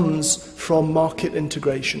that comes from market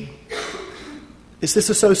integration. It's this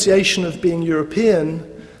association of being European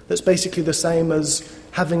that's basically the same as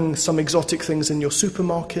having some exotic things in your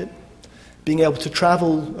supermarket, being able to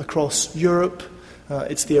travel across Europe.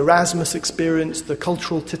 It's the Erasmus experience, the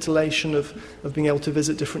cultural titillation of being able to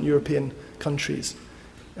visit different European countries.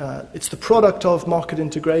 It's the product of market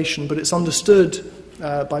integration, but it's understood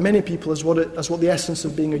by many people as what the essence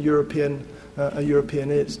of being a European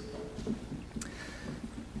is.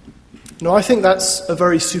 Now, I think that's a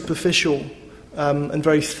very superficial and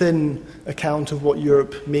very thin account of what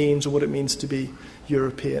Europe means or what it means to be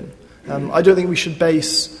European. I don't think we should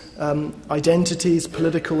base identities,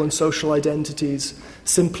 political and social identities,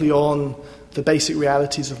 simply on the basic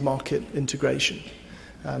realities of market integration.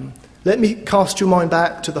 Let me cast your mind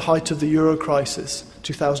back to the height of the Euro crisis,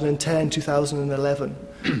 2010, 2011.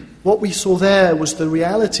 What we saw there was the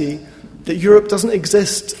reality that Europe doesn't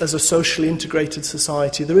exist as a socially integrated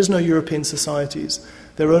society. There is no European societies.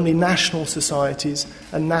 There are only national societies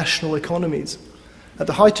and national economies. At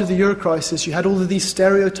the height of the Euro crisis, you had all of these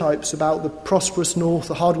stereotypes about the prosperous North,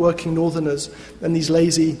 the hard-working Northerners, and these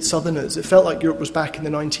lazy Southerners. It felt like Europe was back in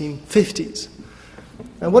the 1950s.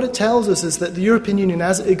 And what it tells us is that the European Union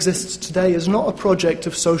as it exists today is not a project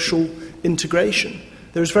of social integration.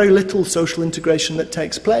 There is very little social integration that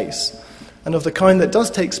takes place. And of the kind that does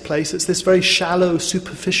take place, it's this very shallow,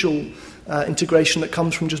 superficial integration that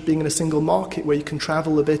comes from just being in a single market where you can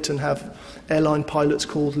travel a bit and have airline pilots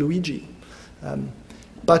called Luigi.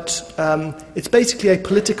 But it's basically a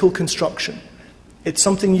political construction. It's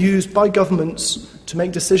something used by governments to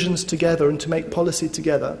make decisions together and to make policy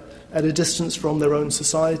together at a distance from their own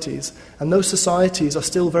societies. And those societies are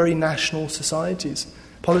still very national societies.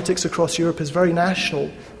 Politics across Europe is very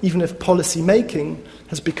national, even if policy making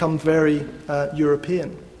has become very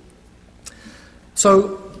European.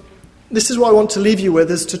 So this is what I want to leave you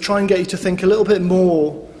with, is to try and get you to think a little bit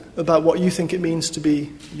more about what you think it means to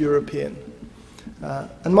be European.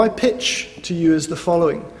 And my pitch to you is the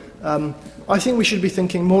following. I think we should be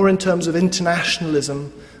thinking more in terms of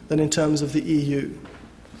internationalism than in terms of the EU.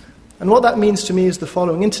 And what that means to me is the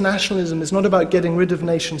following. Internationalism is not about getting rid of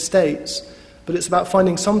nation states, but it's about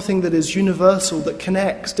finding something that is universal, that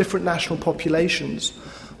connects different national populations,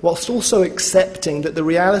 whilst also accepting that the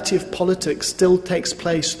reality of politics still takes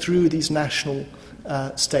place through these national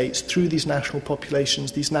states, through these national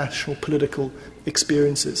populations, these national political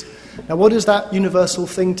experiences. Now, what is that universal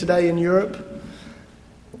thing today in Europe?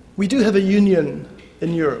 We do have a union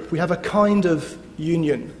in Europe. We have a kind of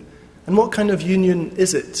union. And what kind of union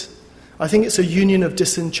is it? I think it's a union of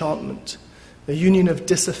disenchantment, a union of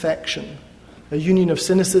disaffection, a union of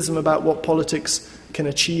cynicism about what politics can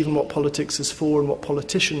achieve and what politics is for and what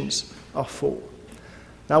politicians are for.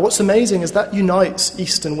 Now, what's amazing is that unites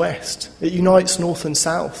East and West. It unites North and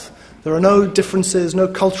South. There are no differences, no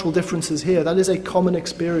cultural differences here. That is a common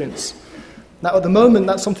experience. Now, at the moment,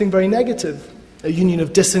 that's something very negative, a union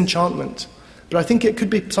of disenchantment. But I think it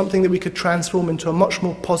could be something that we could transform into a much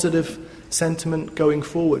more positive sentiment going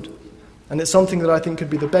forward. And it's something that I think could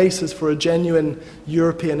be the basis for a genuine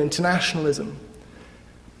European internationalism.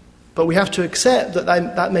 But we have to accept that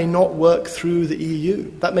that may not work through the EU.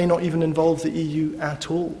 That may not even involve the EU at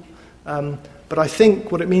all. But I think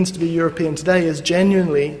what it means to be European today is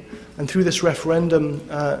genuinely, and through this referendum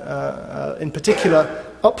in particular,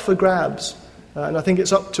 up for grabs. And I think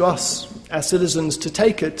it's up to us as citizens to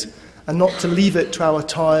take it and not to leave it to our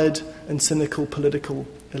tired and cynical political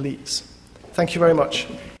elites. Thank you very much.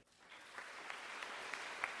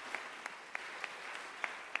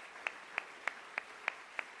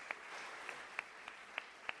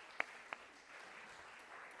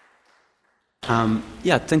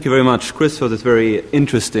 Thank you very much, Chris, for this very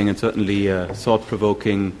interesting and certainly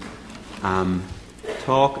thought-provoking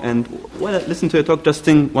talk. And while I listened to your talk,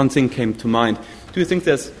 one thing came to mind. Do you think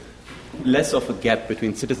there's less of a gap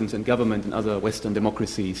between citizens and government in other Western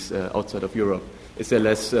democracies outside of Europe? Is there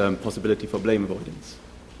less possibility for blame avoidance?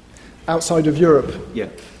 Outside of Europe? Yeah.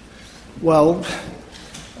 Well,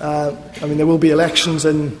 there will be elections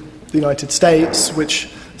in the United States which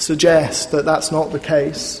suggest that that's not the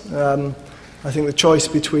case. I think the choice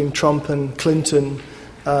between Trump and Clinton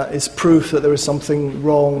is proof that there is something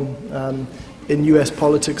wrong in US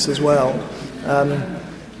politics as well.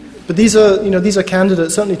 But these are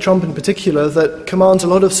candidates, certainly Trump in particular, that commands a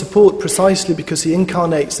lot of support precisely because he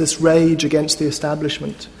incarnates this rage against the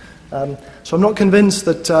establishment. So I'm not convinced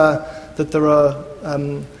that there are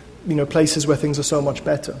places where things are so much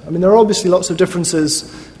better. There are obviously lots of differences.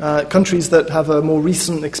 Countries that have a more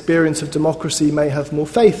recent experience of democracy may have more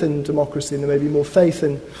faith in democracy, and there may be more faith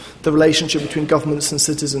in the relationship between governments and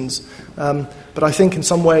citizens. But I think in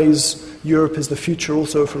some ways Europe is the future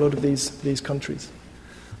also for a lot of these countries.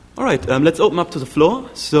 All right, let's open up to the floor.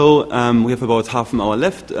 So we have about half an hour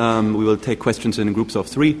left. We will take questions in groups of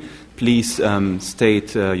 3. Please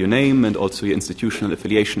state your name and also your institutional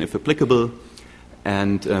affiliation if applicable.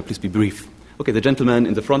 And please be brief. Okay, the gentleman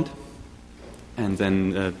in the front, and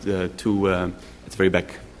then the two at the very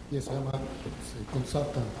back. Yes, I'm a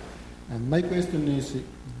consultant. And my question is,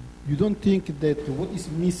 you don't think that what is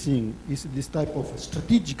missing is this type of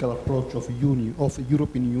strategical approach of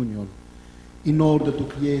European Union in order to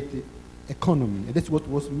create economy? And that's what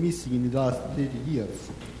was missing in the last 30 years.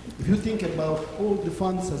 If you think about all the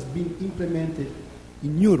funds has been implemented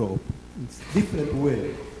in Europe in different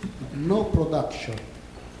way, with no production.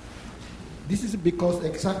 This is because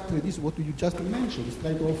exactly this is what you just mentioned, this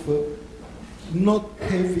kind of not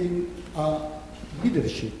having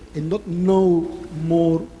leadership and not know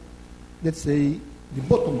more, let's say, the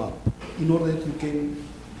bottom up in order that you can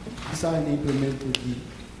design and implement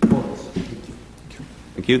the policy. Thank you.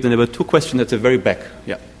 Thank you. Then there were two questions at the very back.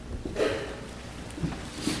 Yeah.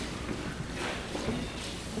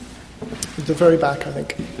 At the very back, I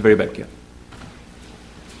think. The very back, yeah.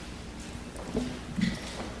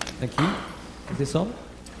 Thank you. Is this on?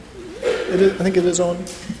 I think it is on.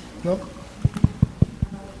 No?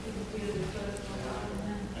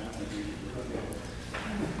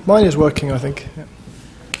 Mine is working, I think. Yeah.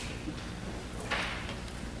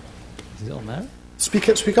 Is it on now? Speak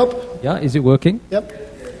up. Yeah, is it working?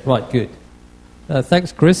 Yep. Right, good.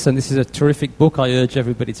 Thanks, Chris, and this is a terrific book. I urge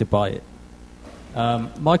everybody to buy it.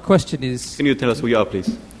 My question is... Can you tell us who you are,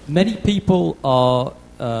 please? Many people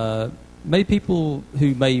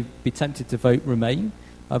who may be tempted to vote Remain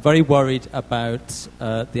are very worried about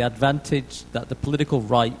the advantage that the political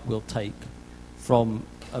right will take from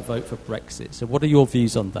a vote for Brexit. So what are your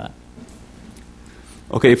views on that?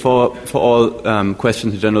 Okay, for all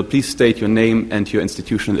questions in general, please state your name and your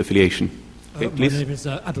institutional affiliation. Okay, please. My name is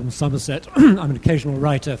Adam Somerset. I'm an occasional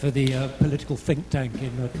writer for the political think tank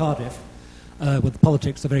in Cardiff. Where the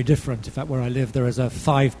politics are very different. In fact, where I live, there is a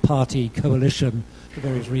 5-party coalition for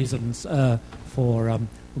various reasons for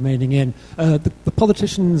remaining in. The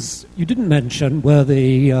politicians you didn't mention were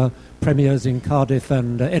the premiers in Cardiff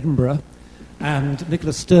and Edinburgh, and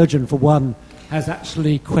Nicola Sturgeon, for one, has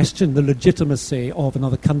actually questioned the legitimacy of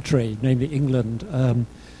another country, namely England,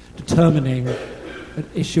 determining an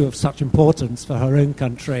issue of such importance for her own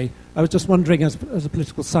country. I was just wondering, as a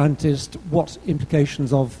political scientist, what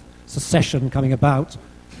implications of secession coming about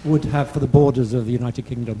would have for the borders of the United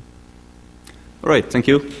Kingdom. All right, thank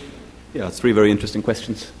you. Yeah, 3 very interesting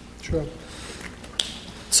questions. Sure.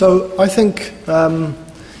 So I think, the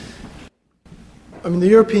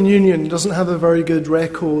European Union doesn't have a very good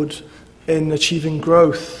record in achieving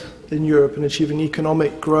growth in Europe and achieving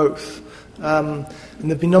economic growth. And there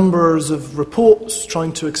have been numbers of reports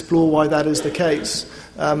trying to explore why that is the case.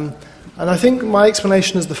 And I think my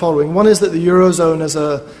explanation is the following. One is that the Eurozone as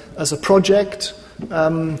a project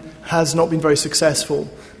has not been very successful,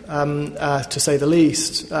 to say the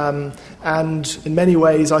least, and in many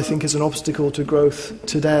ways I think is an obstacle to growth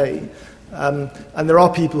today. And there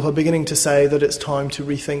are people who are beginning to say that it's time to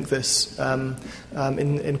rethink this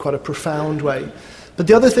in quite a profound way. But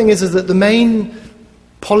the other thing is that the main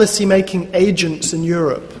policy-making agents in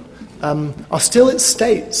Europe are still its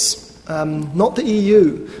states. Not the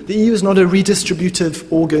EU. The EU is not a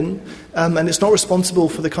redistributive organ, and it's not responsible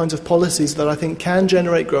for the kinds of policies that I think can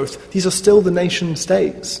generate growth. These are still the nation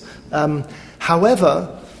states.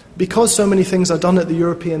 However, because so many things are done at the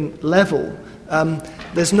European level,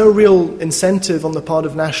 there's no real incentive on the part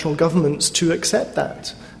of national governments to accept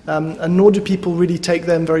that. And nor do people really take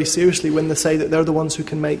them very seriously when they say that they're the ones who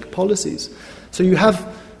can make policies. So you have...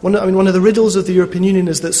 One of the riddles of the European Union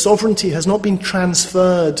is that sovereignty has not been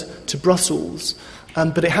transferred to Brussels,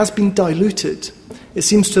 but it has been diluted. It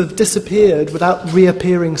seems to have disappeared without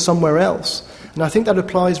reappearing somewhere else. And I think that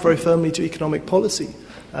applies very firmly to economic policy.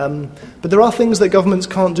 But there are things that governments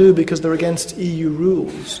can't do because they're against EU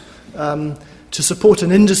rules. To support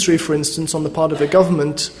an industry, for instance, on the part of a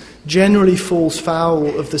government generally falls foul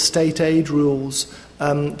of the state aid rules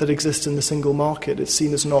that exist in the single market. It's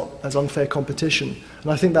seen as not as unfair competition,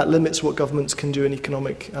 and I think that limits what governments can do in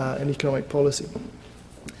economic policy.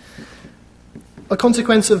 A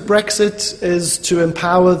consequence of Brexit is to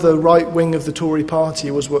empower the right wing of the Tory party,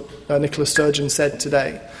 was what Nicola Sturgeon said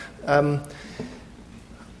today. And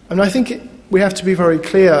I think we have to be very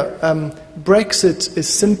clear. Brexit is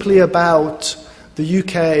simply about the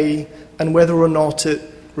UK and whether or not it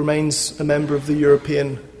remains a member of the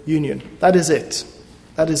European Union. That is it.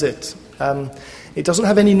 That is it. It doesn't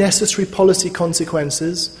have any necessary policy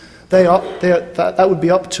consequences. That would be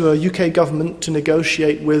up to a UK government to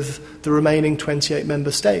negotiate with the remaining 28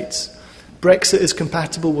 member states. Brexit is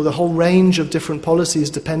compatible with a whole range of different policies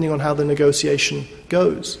depending on how the negotiation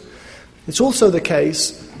goes. It's also the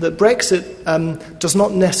case that Brexit does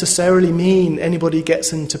not necessarily mean anybody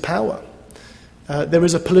gets into power. There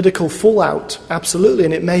is a political fallout, absolutely,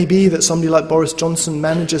 and it may be that somebody like Boris Johnson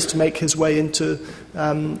manages to make his way into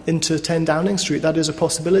 10 Downing Street. That is a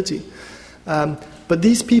possibility. But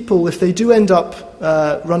these people, if they do end up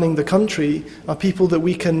running the country, are people that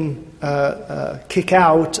we can kick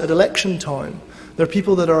out at election time. They're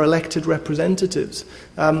people that are elected representatives.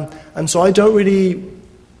 And so I don't really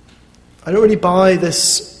buy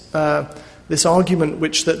this argument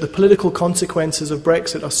that the political consequences of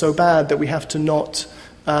Brexit are so bad that we have to not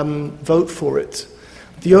vote for it.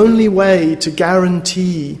 The only way to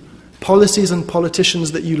guarantee policies and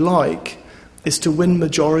politicians that you like is to win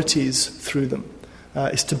majorities through them,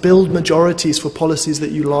 is to build majorities for policies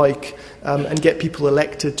that you like and get people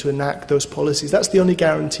elected to enact those policies. That's the only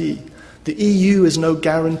guarantee. The EU is no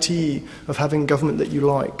guarantee of having government that you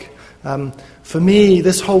like. For me,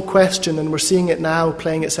 this whole question, and we're seeing it now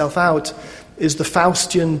playing itself out, is the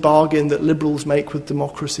Faustian bargain that liberals make with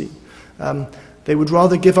democracy. They would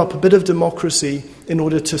rather give up a bit of democracy in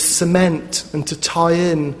order to cement and to tie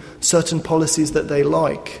in certain policies that they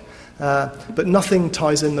like. But nothing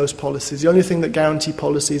ties in those policies. The only thing that guarantee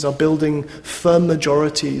policies are building firm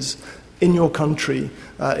majorities in your country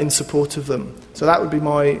in support of them. So that would be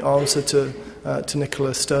my answer to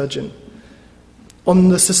Nicola Sturgeon. On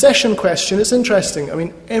the secession question, it's interesting. I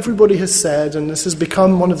mean, everybody has said, and this has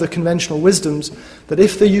become one of the conventional wisdoms, that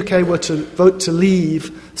if the UK were to vote to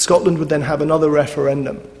leave, Scotland would then have another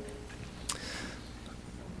referendum.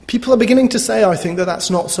 People are beginning to say, I think, that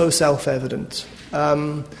that's not so self-evident.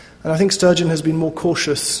 And I think Sturgeon has been more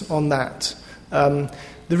cautious on that. The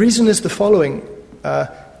reason is the following.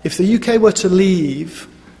 If the UK were to leave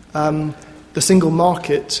the single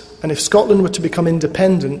market, and if Scotland were to become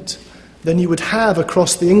independent, then you would have,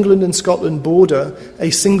 across the England and Scotland border,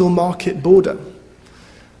 a single market border.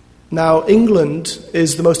 Now, England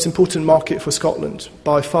is the most important market for Scotland,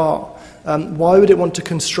 by far. Why would it want to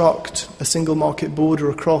construct a single market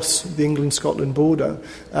border across the England-Scotland border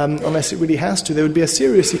unless it really has to? There would be a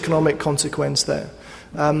serious economic consequence there.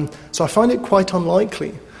 So I find it quite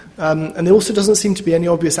unlikely. And there also doesn't seem to be any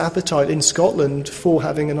obvious appetite in Scotland for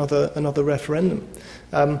having another referendum.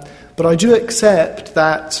 But I do accept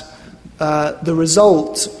that the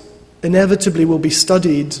result inevitably will be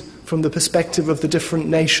studied from the perspective of the different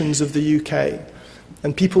nations of the UK.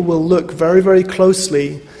 And people will look very, very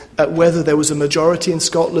closely at whether there was a majority in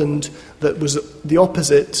Scotland that was the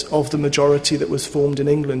opposite of the majority that was formed in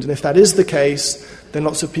England. And if that is the case, then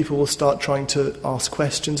lots of people will start trying to ask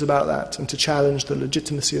questions about that and to challenge the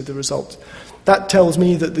legitimacy of the result. That tells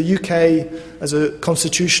me that the UK, as a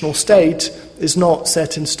constitutional state, is not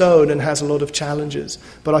set in stone and has a lot of challenges.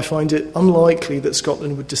 But I find it unlikely that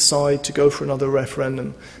Scotland would decide to go for another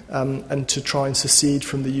referendum and to try and secede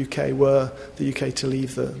from the UK were the UK to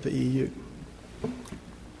leave the EU.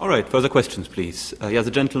 All right, further questions, please.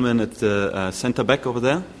 The gentleman at the centre back over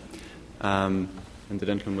there, and the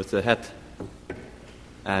gentleman with the hat,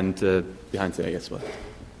 and behind there as well.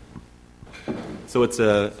 So it's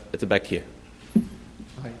at the back here.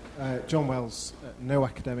 Hi, John Wells, no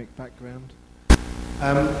academic background.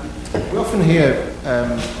 We often hear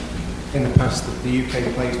in the past that the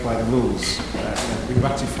UK plays by the rules. We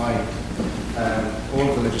ratify all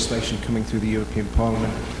of the legislation coming through the European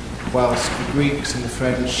Parliament, whilst the Greeks and the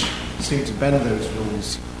French seem to bend those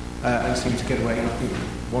rules and seem to get away. I think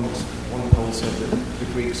one poll said that the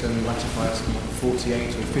Greeks only ratify something like 48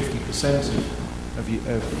 or 50% of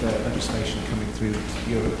legislation coming through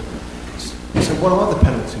Europe. So what are the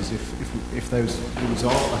penalties if those rules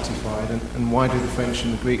aren't ratified, and why do the French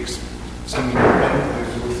and the Greeks seemingly bend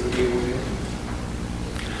those rules that the European?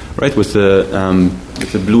 Right, with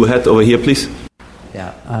the blue hat over here, please.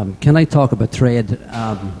 Yeah, can I talk about trade?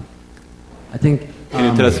 I think.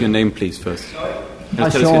 Can you tell us your name, please, first?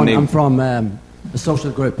 Sean, I'm from the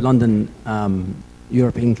social group London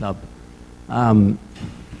European Club.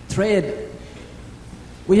 Trade.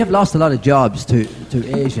 We have lost a lot of jobs to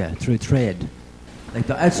Asia through trade. Like,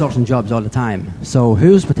 they're outsourcing jobs all the time. So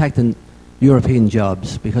who's protecting European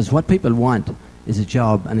jobs? Because what people want is a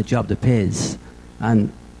job, and a job that pays.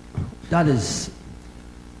 And that is,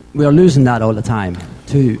 we are losing that all the time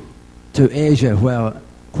to Asia, where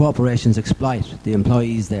corporations exploit the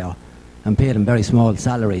employees there and pay them very small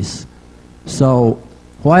salaries. So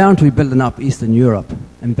why aren't we building up Eastern Europe,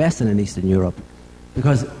 investing in Eastern Europe?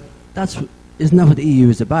 Because isn't that what the EU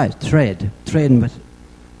is about? Trading with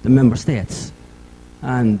the member states.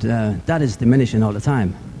 And that is diminishing all the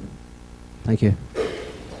time. Thank you.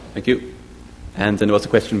 Thank you. And then there was a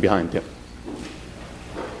question behind, yeah.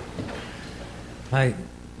 Hi.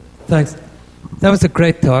 Thanks. That was a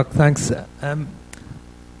great talk. Thanks. I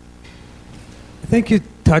think you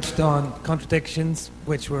touched on contradictions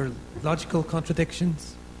which were logical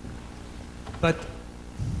contradictions. But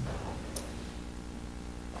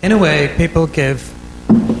in a way, people give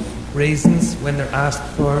reasons when they're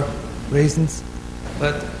asked for reasons.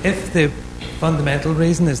 But if the fundamental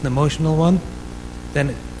reason is an emotional one,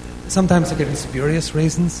 then sometimes they're given spurious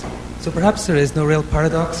reasons. So perhaps there is no real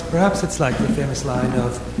paradox. Perhaps it's like the famous line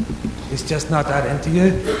of, "It's just not that into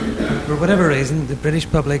you." For whatever reason, the British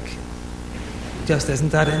public just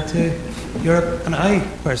isn't that into Europe. And I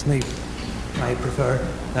personally, I prefer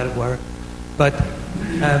that it were. But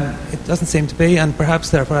it doesn't seem to be, and perhaps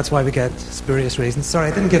therefore that's why we get spurious reasons.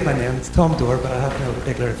 Sorry, I didn't give my name. It's Tom Dorr, but I have no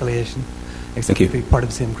particular affiliation, except to be part of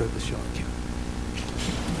the same group as Sean.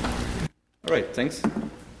 All right, thanks.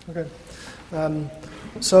 Okay.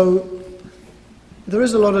 So there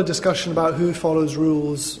is a lot of discussion about who follows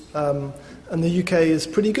rules, and the UK is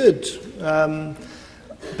pretty good.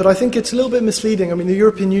 But I think it's a little bit misleading. I mean, the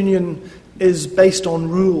European Union is based on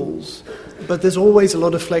rules, but there's always a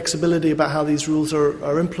lot of flexibility about how these rules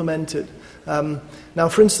are implemented. Now,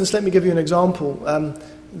 for instance, let me give you an example.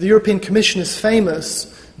 The European Commission is famous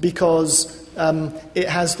because it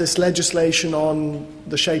has this legislation on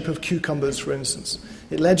the shape of cucumbers, for instance.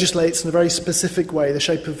 It legislates in a very specific way, the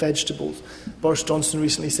shape of vegetables. Boris Johnson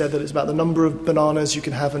recently said that it's about the number of bananas you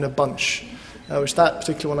can have in a bunch, which that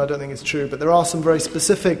particular one I don't think is true, but there are some very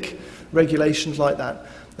specific regulations like that.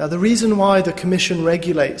 Now, the reason why the Commission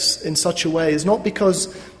regulates in such a way is not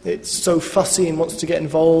because it's so fussy and wants to get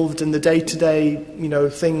involved in the day-to-day,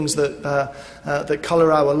 things that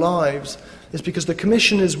colour our lives. It's because the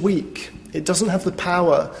Commission is weak. It doesn't have the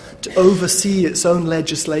power to oversee its own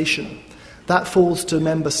legislation. That falls to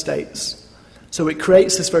member states. So it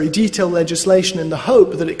creates this very detailed legislation in the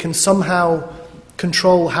hope that it can somehow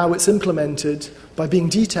control how it's implemented by being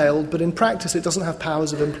detailed, but in practice it doesn't have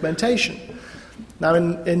powers of implementation. Now,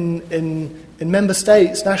 in member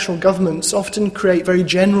states, national governments often create very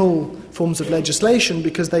general forms of legislation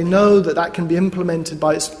because they know that that can be implemented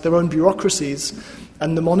by their own bureaucracies,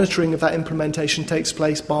 and the monitoring of that implementation takes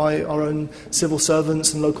place by our own civil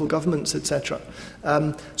servants and local governments, etc.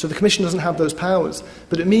 So the Commission doesn't have those powers.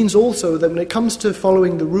 But it means also that when it comes to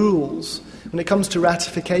following the rules, when it comes to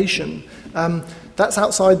ratification, that's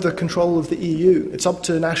outside the control of the EU. It's up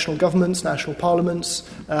to national governments, national parliaments,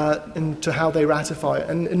 into how they ratify it.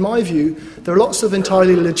 And in my view, there are lots of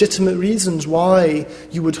entirely legitimate reasons why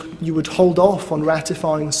you would hold off on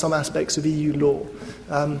ratifying some aspects of EU law.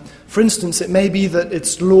 For instance, it may be that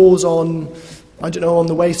it's laws on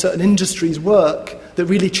the way certain industries work that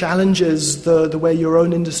really challenges the way your own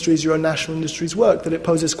national industries work, that it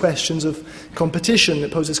poses questions of competition,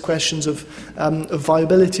 it poses questions of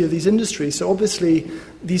viability of these industries. So obviously,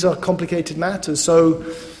 these are complicated matters. So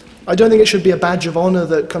I don't think it should be a badge of honour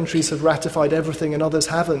that countries have ratified everything and others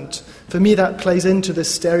haven't. For me, that plays into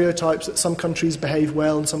this stereotypes that some countries behave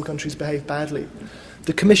well and some countries behave badly.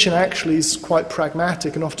 The Commission actually is quite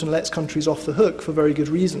pragmatic and often lets countries off the hook for very good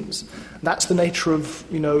reasons. That's the nature of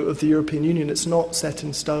the European Union. It's not set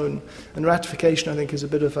in stone, and ratification, I think, is a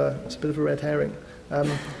bit of a red herring.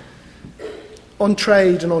 On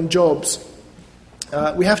trade and on jobs,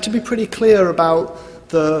 we have to be pretty clear about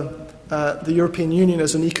the European Union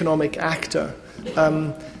as an economic actor.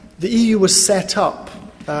 The EU was set up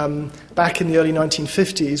back in the early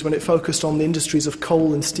 1950s when it focused on the industries of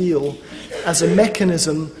coal and steel as a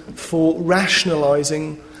mechanism for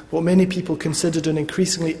rationalising what many people considered an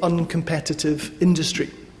increasingly uncompetitive industry.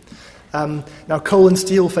 Now, coal and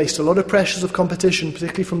steel faced a lot of pressures of competition,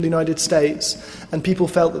 particularly from the United States, and people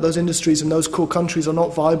felt that those industries in those core countries are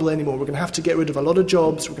not viable anymore. We're going to have to get rid of a lot of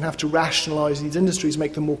jobs, we're going to have to rationalise these industries,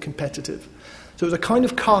 make them more competitive. So it was a kind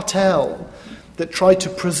of cartel that tried to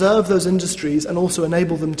preserve those industries and also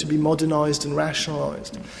enable them to be modernised and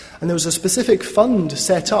rationalised. And there was a specific fund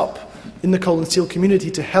set up in the coal and steel community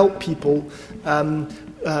to help people,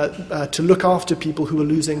 to look after people who were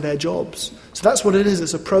losing their jobs. So that's what it is.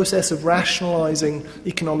 It's a process of rationalising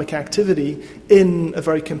economic activity in a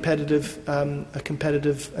very competitive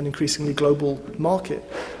and increasingly global market.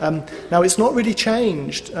 Now, it's not really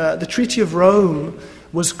changed. The Treaty of Rome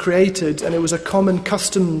was created, and it was a common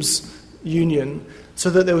customs union,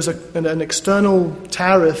 so that there was an external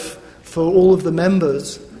tariff for all of the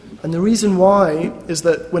members. And the reason why is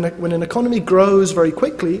that when an economy grows very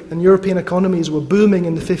quickly, and European economies were booming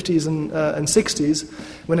in the 50s and 60s,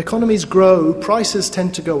 when economies grow, prices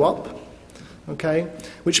tend to go up, okay?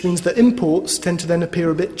 Which means that imports tend to then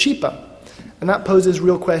appear a bit cheaper. And that poses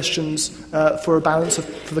real questions for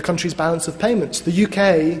the country's balance of payments. The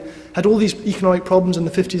UK had all these economic problems in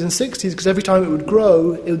the 50s and 60s because every time it would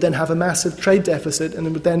grow, it would then have a massive trade deficit and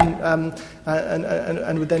it would then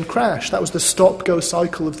and would then crash. That was the stop-go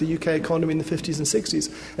cycle of the UK economy in the 50s and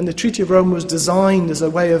 60s. And the Treaty of Rome was designed as a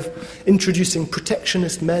way of introducing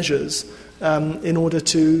protectionist measures in order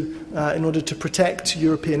to protect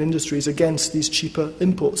European industries against these cheaper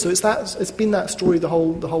imports. So it's been that story the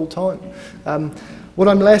whole time. What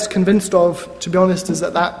I'm less convinced of, to be honest, is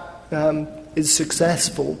that is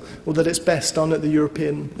successful, or that it's best done at the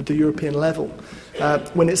European level.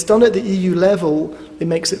 When it's done at the EU level, it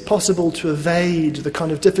makes it possible to evade the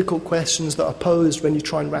kind of difficult questions that are posed when you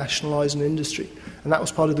try and rationalise an industry. And that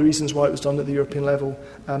was part of the reasons why it was done at the European level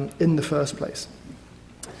in the first place.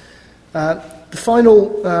 The final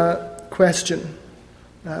question,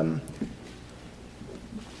 to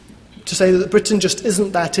say that Britain just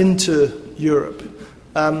isn't that into Europe.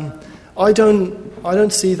 I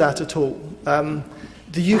don't see that at all.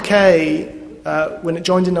 The UK, when it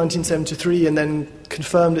joined in 1973 and then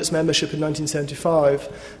confirmed its membership in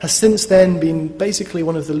 1975, has since then been basically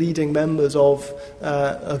one of the leading members of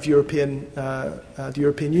the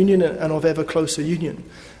European Union and of ever closer union.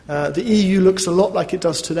 The EU looks a lot like it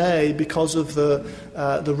does today because of the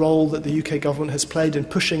role that the UK government has played in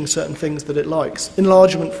pushing certain things that it likes.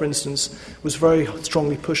 Enlargement, for instance, was very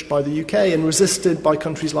strongly pushed by the UK and resisted by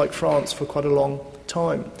countries like France for quite a long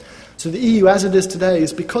time. So the EU as it is today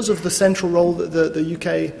is because of the central role that the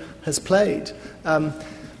UK has played.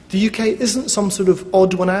 The UK isn't some sort of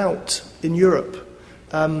odd one out in Europe.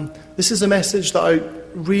 This is a message that I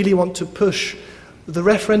really want to push. The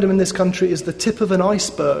referendum in this country is the tip of an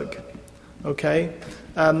iceberg, okay?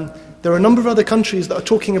 There are a number of other countries that are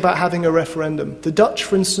talking about having a referendum. The Dutch,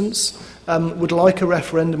 for instance, would like a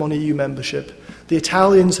referendum on EU membership. The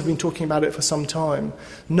Italians have been talking about it for some time.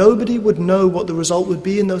 Nobody would know what the result would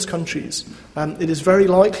be in those countries. It is very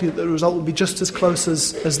likely that the result would be just as close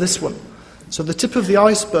as this one. So the tip of the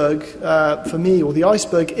iceberg, for me, or the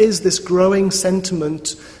iceberg, is this growing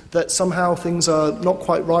sentiment that somehow things are not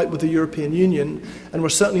quite right with the European Union, and we're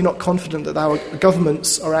certainly not confident that our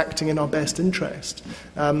governments are acting in our best interest.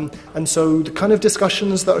 And so the kind of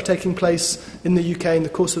discussions that are taking place in the UK in the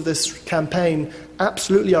course of this campaign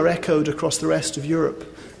absolutely are echoed across the rest of Europe.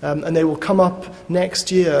 And they will come up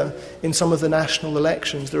next year in some of the national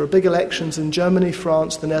elections. There are big elections in Germany,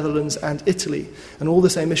 France, the Netherlands, and Italy, and all the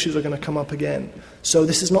same issues are going to come up again. So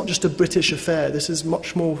this is not just a British affair. This is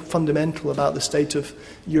much more fundamental about the state of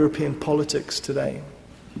European politics today.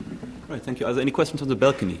 Right, thank you. Are there any questions on the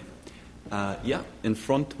balcony? Yeah, in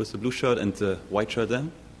front with the blue shirt and the white shirt there.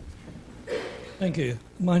 Thank you.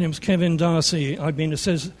 My name is Kevin Darcy. I've been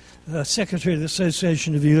Secretary of the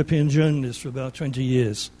Association of European Journalists for about 20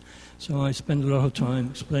 years. So I spend a lot of time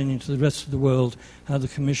explaining to the rest of the world how the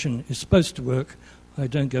Commission is supposed to work. I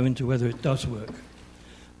don't go into whether it does work.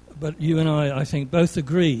 But you and I think, both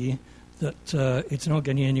agree that it's not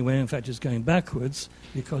getting anywhere. In fact, it's going backwards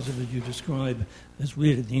because of what you describe as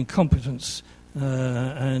really the incompetence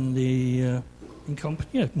and the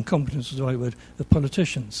incompetence is the right word, of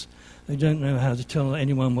politicians. They don't know how to tell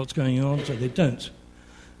anyone what's going on, so they don't.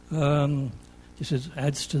 This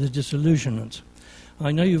adds to the disillusionment.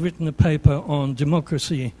 I know you've written a paper on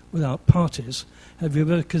democracy without parties. Have you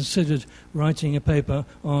ever considered writing a paper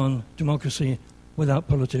on democracy without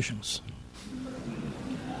politicians?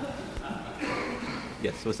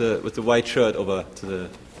 Yes, with the white shirt over to the...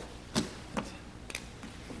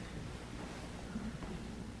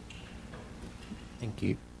 Thank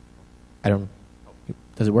you.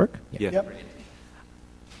 Does it work? Yeah. Yep.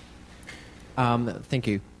 Thank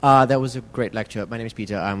you. That was a great lecture. My name is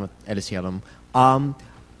Peter. I'm an LSE alum.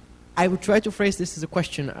 I would try to phrase this as a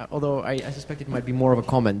question, although I suspect it might be more of a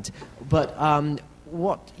comment. But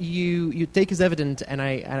what you take as evident, and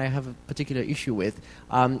I have a particular issue with,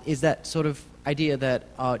 is that sort of idea that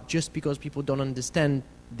just because people don't understand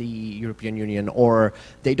the European Union or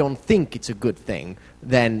they don't think it's a good thing,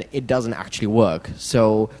 then it doesn't actually work.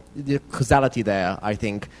 So the causality there, I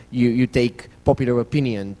think, you take popular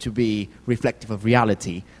opinion to be reflective of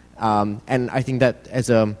reality. And I think that as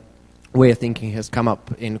a way of thinking has come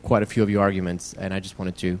up in quite a few of your arguments, and I just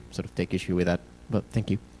wanted to sort of take issue with that. But thank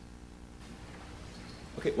you.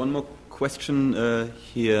 Okay, one more question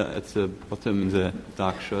here at the bottom in the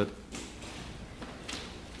dark shirt.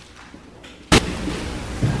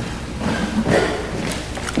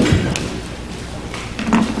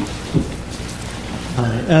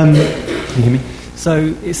 Hi, can you hear me?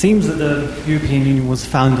 So it seems that the European Union was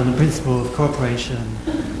founded on the principle of cooperation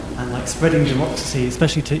and spreading democracy,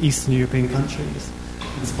 especially to Eastern European countries,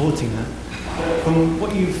 and supporting that. From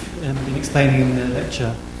what you've been explaining in the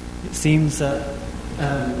lecture, it seems that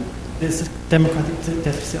there's a democratic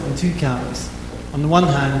deficit on two counts. On the one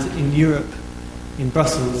hand, in Europe, in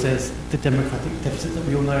Brussels, there's the democratic deficit that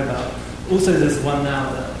we all know about. Also, there's one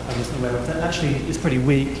now that I wasn't aware of that actually is pretty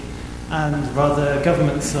weak, and rather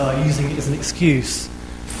governments are using it as an excuse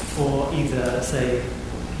for either, say,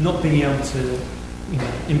 not being able to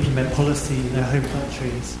implement policy in their home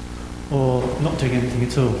countries or not doing anything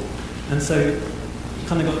at all. And so you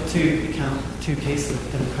kind of got two cases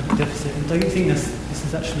of democratic deficit. And don't you think this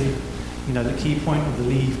is actually the key point of the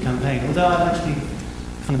Leave campaign? Although I actually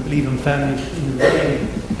kind of believe I'm firmly in the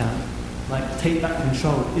Remain camp, like take back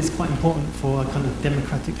control is quite important for a kind of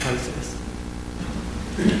democratic process.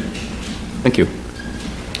 Thank you.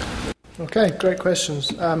 Okay, great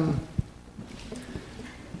questions.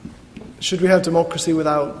 Should we have democracy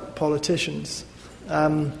without politicians?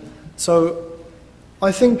 So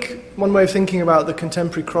I think one way of thinking about the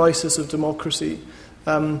contemporary crisis of democracy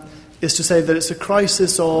is to say that it's a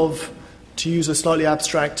crisis of, to use a slightly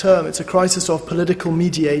abstract term, it's a crisis of political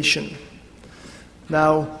mediation.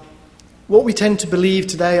 Now, what we tend to believe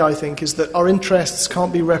today, I think, is that our interests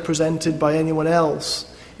can't be represented by anyone else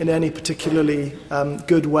in any particularly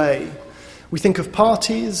good way. We think of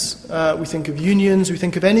parties, we think of unions, we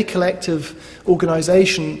think of any collective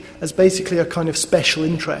organisation as basically a kind of special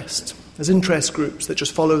interest, as interest groups that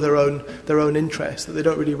just follow their own interests, that they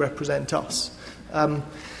don't really represent us.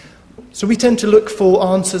 So we tend to look for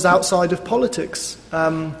answers outside of politics,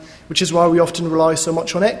 which is why we often rely so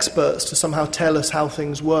much on experts to somehow tell us how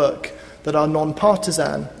things work, that are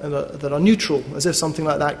non-partisan and that are neutral, as if something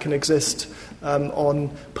like that can exist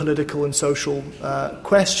on political and social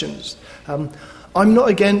questions. I'm not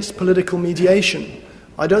against political mediation.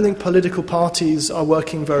 I don't think political parties are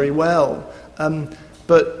working very well.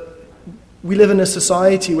 But we live in a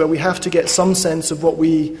society where we have to get some sense of what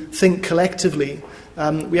we think collectively.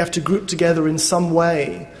 We have to group together in some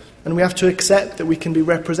way, and we have to accept that we can be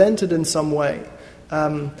represented in some way.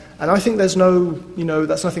 And I think there's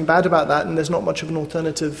that's nothing bad about that, and there's not much of an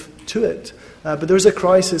alternative to it. But there is a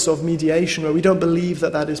crisis of mediation where we don't believe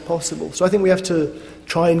that that is possible. So I think we have to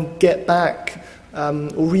try and get back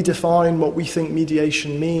or redefine what we think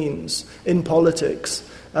mediation means in politics.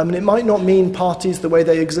 And it might not mean parties the way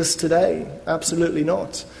they exist today. Absolutely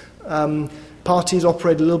not. Parties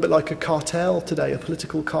operate a little bit like a cartel today, a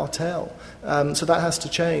political cartel. So that has to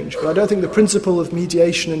change. But I don't think the principle of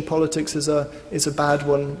mediation in politics is a bad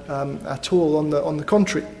one at all. On the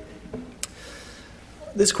contrary.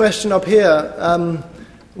 This question up here,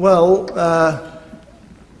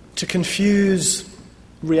 to confuse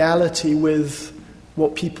reality with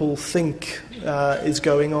what people think is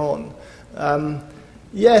going on.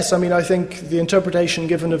 Yes, I think the interpretation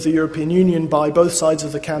given of the European Union by both sides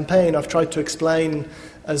of the campaign, I've tried to explain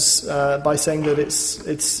as by saying that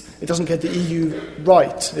it doesn't get the EU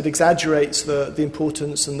right. It exaggerates the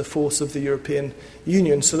importance and the force of the European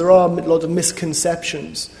Union. So there are a lot of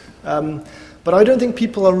misconceptions. But I don't think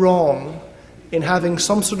people are wrong in having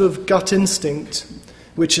some sort of gut instinct,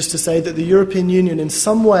 which is to say that the European Union in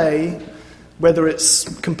some way, whether it's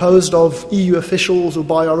composed of EU officials or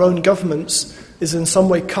by our own governments, is in some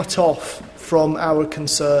way cut off from our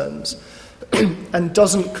concerns and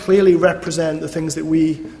doesn't clearly represent the things that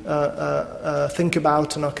we think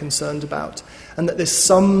about and are concerned about. And that there's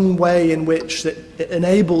some way in which it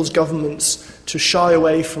enables governments to shy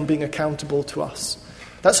away from being accountable to us.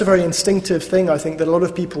 That's a very instinctive thing, I think, that a lot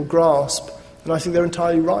of people grasp, and I think they're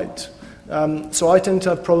entirely right. So I tend to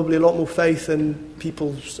have probably a lot more faith in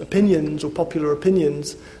people's opinions or popular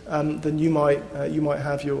opinions than you might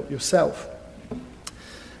have yourself.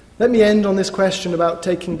 Let me end on this question about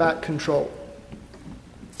taking back control.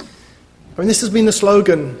 This has been the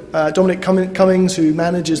slogan. Dominic Cummings, who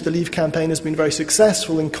manages the Leave campaign, has been very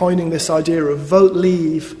successful in coining this idea of vote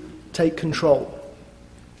Leave, take control.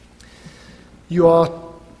 You are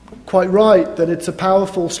quite right that it's a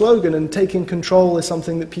powerful slogan, and taking control is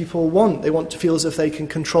something that people want. They want to feel as if they can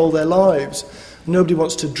control their lives. Nobody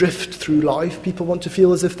wants to drift through life. People want to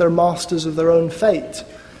feel as if they're masters of their own fate.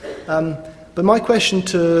 But my question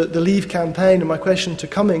to the Leave campaign and my question to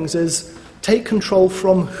Cummings is, take control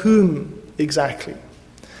from whom exactly?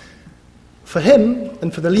 For him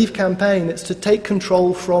and for the Leave campaign, it's to take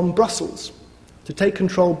control from Brussels, to take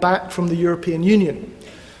control back from the European Union.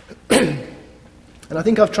 And I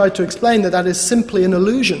think I've tried to explain that is simply an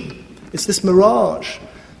illusion. It's this mirage.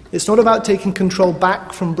 It's not about taking control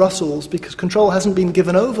back from Brussels, because control hasn't been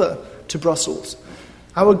given over to Brussels.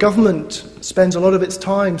 Our government spends a lot of its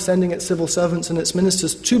time sending its civil servants and its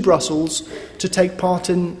ministers to Brussels to take part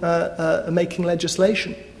in making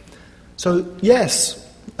legislation. So, yes,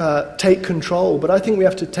 take control, but I think we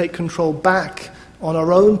have to take control back on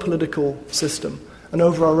our own political system and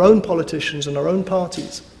over our own politicians and our own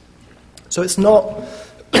parties. So it's not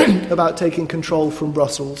about taking control from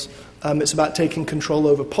Brussels. It's about taking control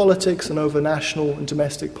over politics and over national and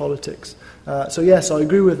domestic politics. So yes, I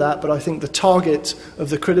agree with that, but I think the target of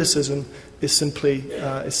the criticism is simply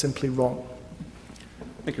wrong.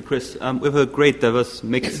 Thank you, Chris. We have a great diverse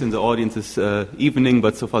mix in the audience this evening,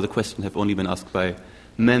 but so far the questions have only been asked by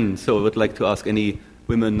men. So I would like to ask any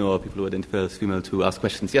women or people who identify as female to ask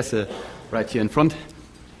questions. Yes, right here in front.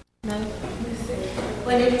 No.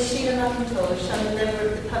 My name is Sheila McIntosh. I'm a member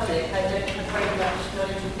of the public. I don't have very much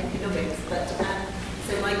knowledge of economics, but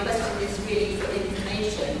so my question is really for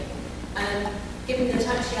information. Given that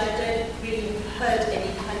actually I don't really have heard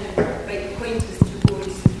any kind of great pointers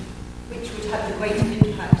towards which would have the greatest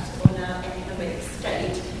impact on our economic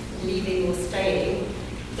state, leaving or staying,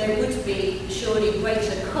 there would be surely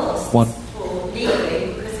greater costs for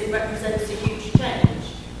leaving because it represents a huge change.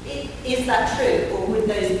 Is that true, or would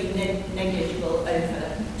those be negligible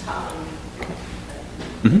over time?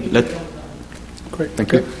 Great.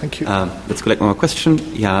 Thank you. Thank you. Let's collect one more question.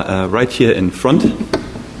 Yeah, right here in front. Do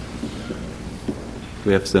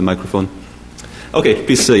we have the microphone? Okay,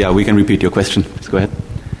 please, we can repeat your question. Please go ahead. As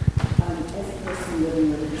a person living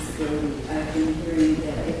with a disability, I've been hearing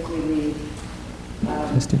that if we leave,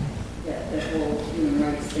 that the whole human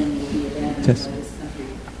rights thing will be abandoned by this country,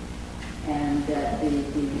 and that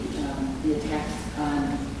the attacks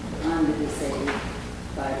on the disabled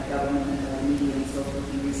by the government and by the media and so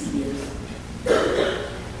forth in recent years,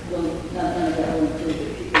 none of that will include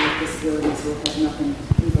that people with disabilities will have nothing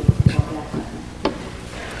legal to fall back on.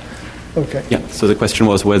 Okay. Yeah, so the question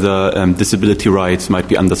was whether disability rights might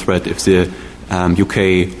be under threat if the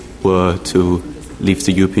UK were to leave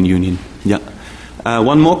the European Union. Yeah.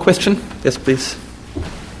 One more question? Yes, please.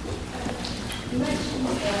 You mentioned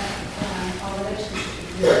that our relationship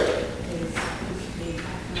with Europe is particularly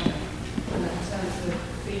economic, and that in terms of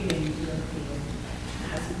being European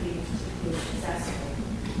hasn't been particularly successful.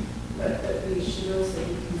 But that we should also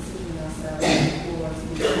be considering ourselves more as an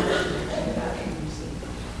international about community.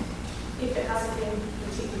 If it hasn't been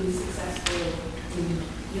particularly successful in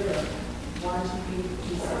Europe, why do you think it would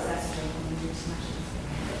be successful on the international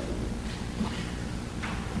scale?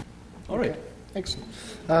 All right. Excellent.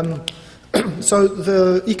 So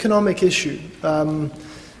the economic issue, there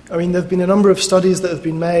have been a number of studies that have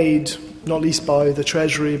been made, not least by the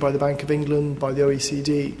Treasury, by the Bank of England, by the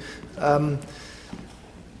OECD.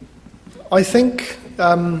 I think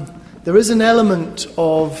there is an element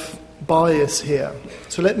of bias here.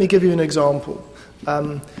 So let me give you an example.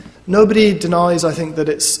 Nobody denies, I think, that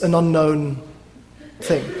it's an unknown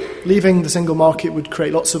thing. Leaving the single market would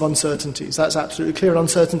create lots of uncertainties. That's absolutely clear, and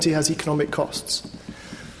uncertainty has economic costs.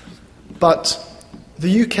 But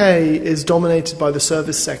the UK is dominated by the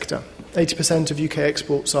service sector. 80% of UK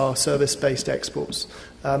exports are service-based exports.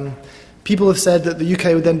 People have said that the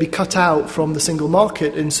UK would then be cut out from the single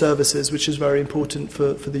market in services, which is very important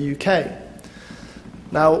for the UK.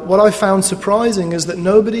 Now, what I found surprising is that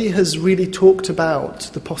nobody has really talked about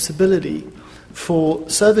the possibility for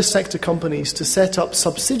service sector companies to set up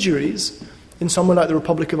subsidiaries in somewhere like the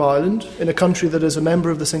Republic of Ireland, in a country that is a member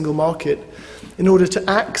of the single market, in order to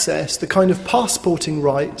access the kind of passporting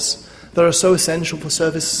rights that are so essential for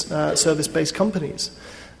service-based companies.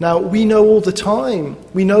 Now, we know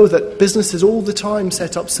that businesses all the time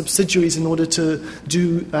set up subsidiaries in order to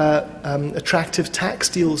do attractive tax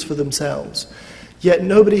deals for themselves. Yet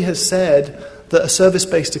nobody has said that a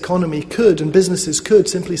service-based economy could, and businesses could,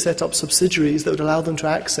 simply set up subsidiaries that would allow them to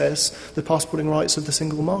access the passporting rights of the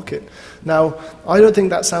single market. Now, I don't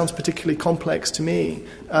think that sounds particularly complex to me,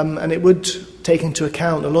 and it would take into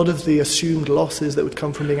account a lot of the assumed losses that would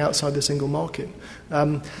come from being outside the single market.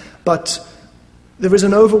 But there is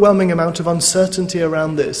an overwhelming amount of uncertainty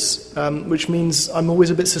around this, which means I'm always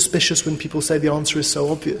a bit suspicious when people say the answer is so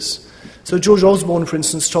obvious. So George Osborne, for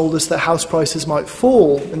instance, told us that house prices might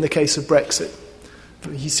fall in the case of Brexit.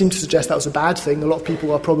 He seemed to suggest that was a bad thing. A lot of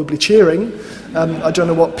people are probably cheering. I don't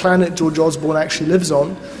know what planet George Osborne actually lives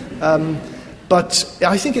on. But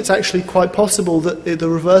I think it's actually quite possible that the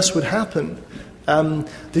reverse would happen.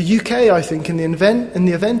 The UK, I think, in the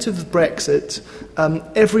event of Brexit,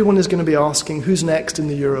 everyone is going to be asking who's next in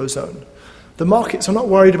the Eurozone. The markets are not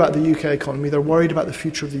worried about the UK economy, they're worried about the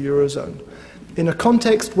future of the Eurozone. In a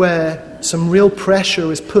context where some real pressure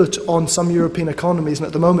is put on some European economies, and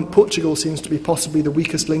at the moment Portugal seems to be possibly the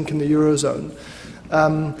weakest link in the Eurozone,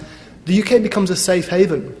 the UK becomes a safe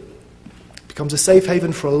haven. becomes a safe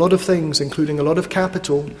haven for a lot of things, including a lot of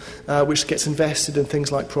capital, which gets invested in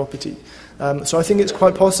things like property. So I think it's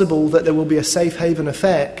quite possible that there will be a safe haven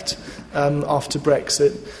effect after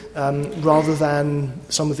Brexit, rather than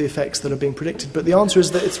some of the effects that are being predicted. But the answer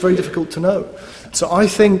is that it's very difficult to know. So I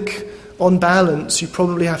think, on balance, you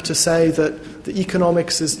probably have to say that the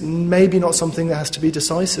economics is maybe not something that has to be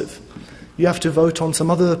decisive. You have to vote on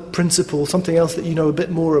some other principle, something else that you know a bit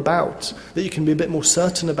more about, that you can be a bit more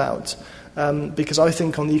certain about. Because I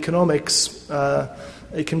think on the economics,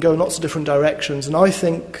 it can go in lots of different directions. And I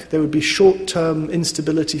think there would be short-term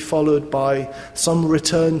instability followed by some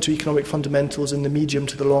return to economic fundamentals in the medium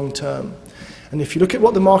to the long term. And if you look at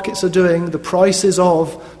what the markets are doing, the prices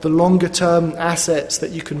of the longer-term assets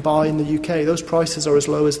that you can buy in the UK, those prices are as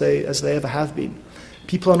low as they ever have been.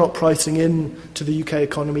 People are not pricing in to the UK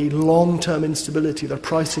economy long-term instability. They're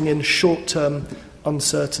pricing in short-term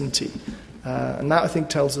uncertainty. And that, I think,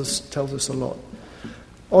 tells us a lot.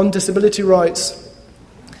 On disability rights,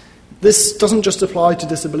 this doesn't just apply to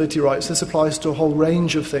disability rights. This applies to a whole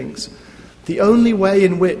range of things. The only way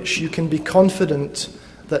in which you can be confident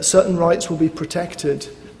that certain rights will be protected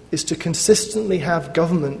is to consistently have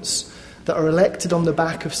governments that are elected on the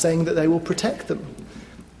back of saying that they will protect them.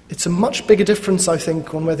 It's a much bigger difference, I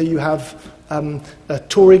think, on whether you have a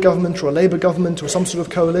Tory government or a Labour government or some sort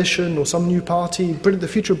of coalition or some new party. The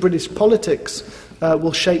future of British politics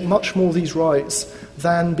will shape much more these rights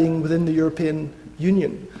than being within the European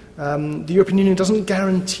Union. The European Union doesn't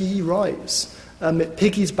guarantee rights. It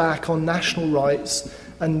piggies on national rights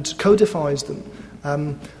and codifies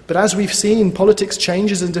them. But as we've seen, politics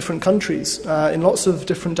changes in different countries in lots of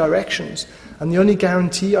different directions. And the only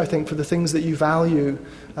guarantee, I think, for the things that you value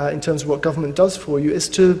in terms of what government does for you is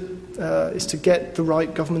to get the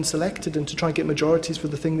right governments elected and to try and get majorities for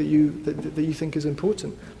the thing that you think is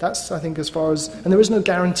important. That's, I think, as far as... And there is no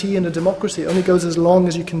guarantee in a democracy. It only goes as long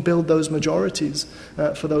as you can build those majorities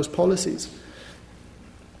for those policies.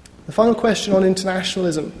 The final question on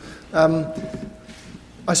internationalism.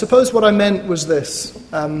 I suppose what I meant was this,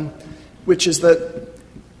 which is that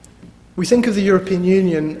we think of the European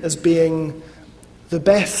Union as being the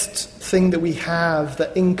best thing that we have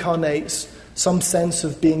that incarnates some sense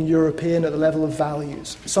of being European at the level of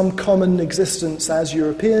values. Some common existence as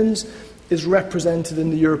Europeans is represented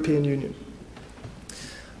in the European Union.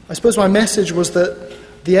 I suppose my message was that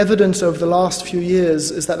the evidence over the last few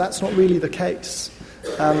years is that that's not really the case.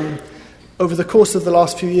 Over the course of the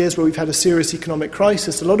last few years where we've had a serious economic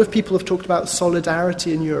crisis, a lot of people have talked about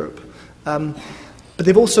solidarity in Europe. But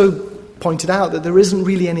they've also pointed out that there isn't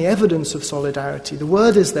really any evidence of solidarity. The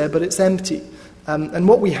word is there, but it's empty. And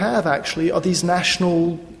what we have, actually, are these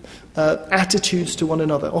national attitudes to one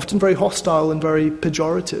another, often very hostile and very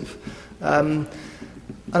pejorative. And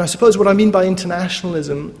I suppose what I mean by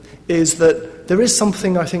internationalism is that there is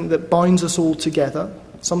something, I think, that binds us all together,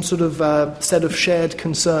 some sort of set of shared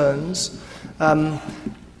concerns.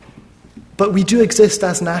 But we do exist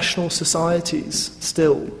as national societies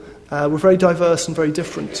still. We're very diverse and very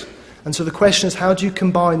different. And so the question is, how do you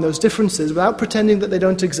combine those differences without pretending that they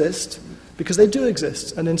don't exist? Because they do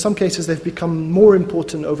exist, and in some cases they've become more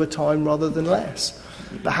important over time rather than less.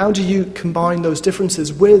 But how do you combine those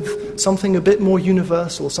differences with something a bit more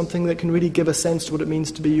universal, something that can really give a sense to what it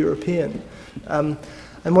means to be European?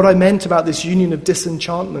 And what I meant about this union of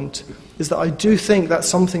disenchantment is that I do think that's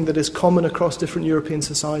something that is common across different European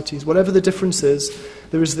societies. Whatever the difference is,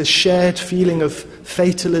 there is this shared feeling of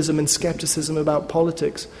fatalism and skepticism about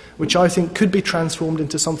politics, which I think could be transformed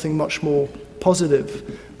into something much more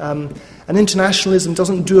positive. And internationalism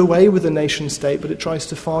doesn't do away with the nation state, but it tries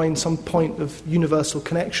to find some point of universal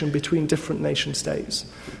connection between different nation states.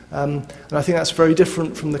 And I think that's very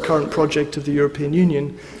different from the current project of the European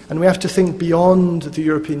Union. And we have to think beyond the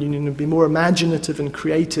European Union and be more imaginative and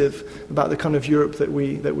creative about the kind of Europe that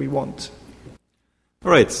we want.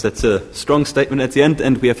 All right, that's a strong statement at the end,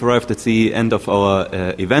 and we have arrived at the end of our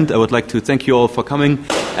event. I would like to thank you all for coming,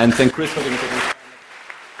 and thank Chris for giving us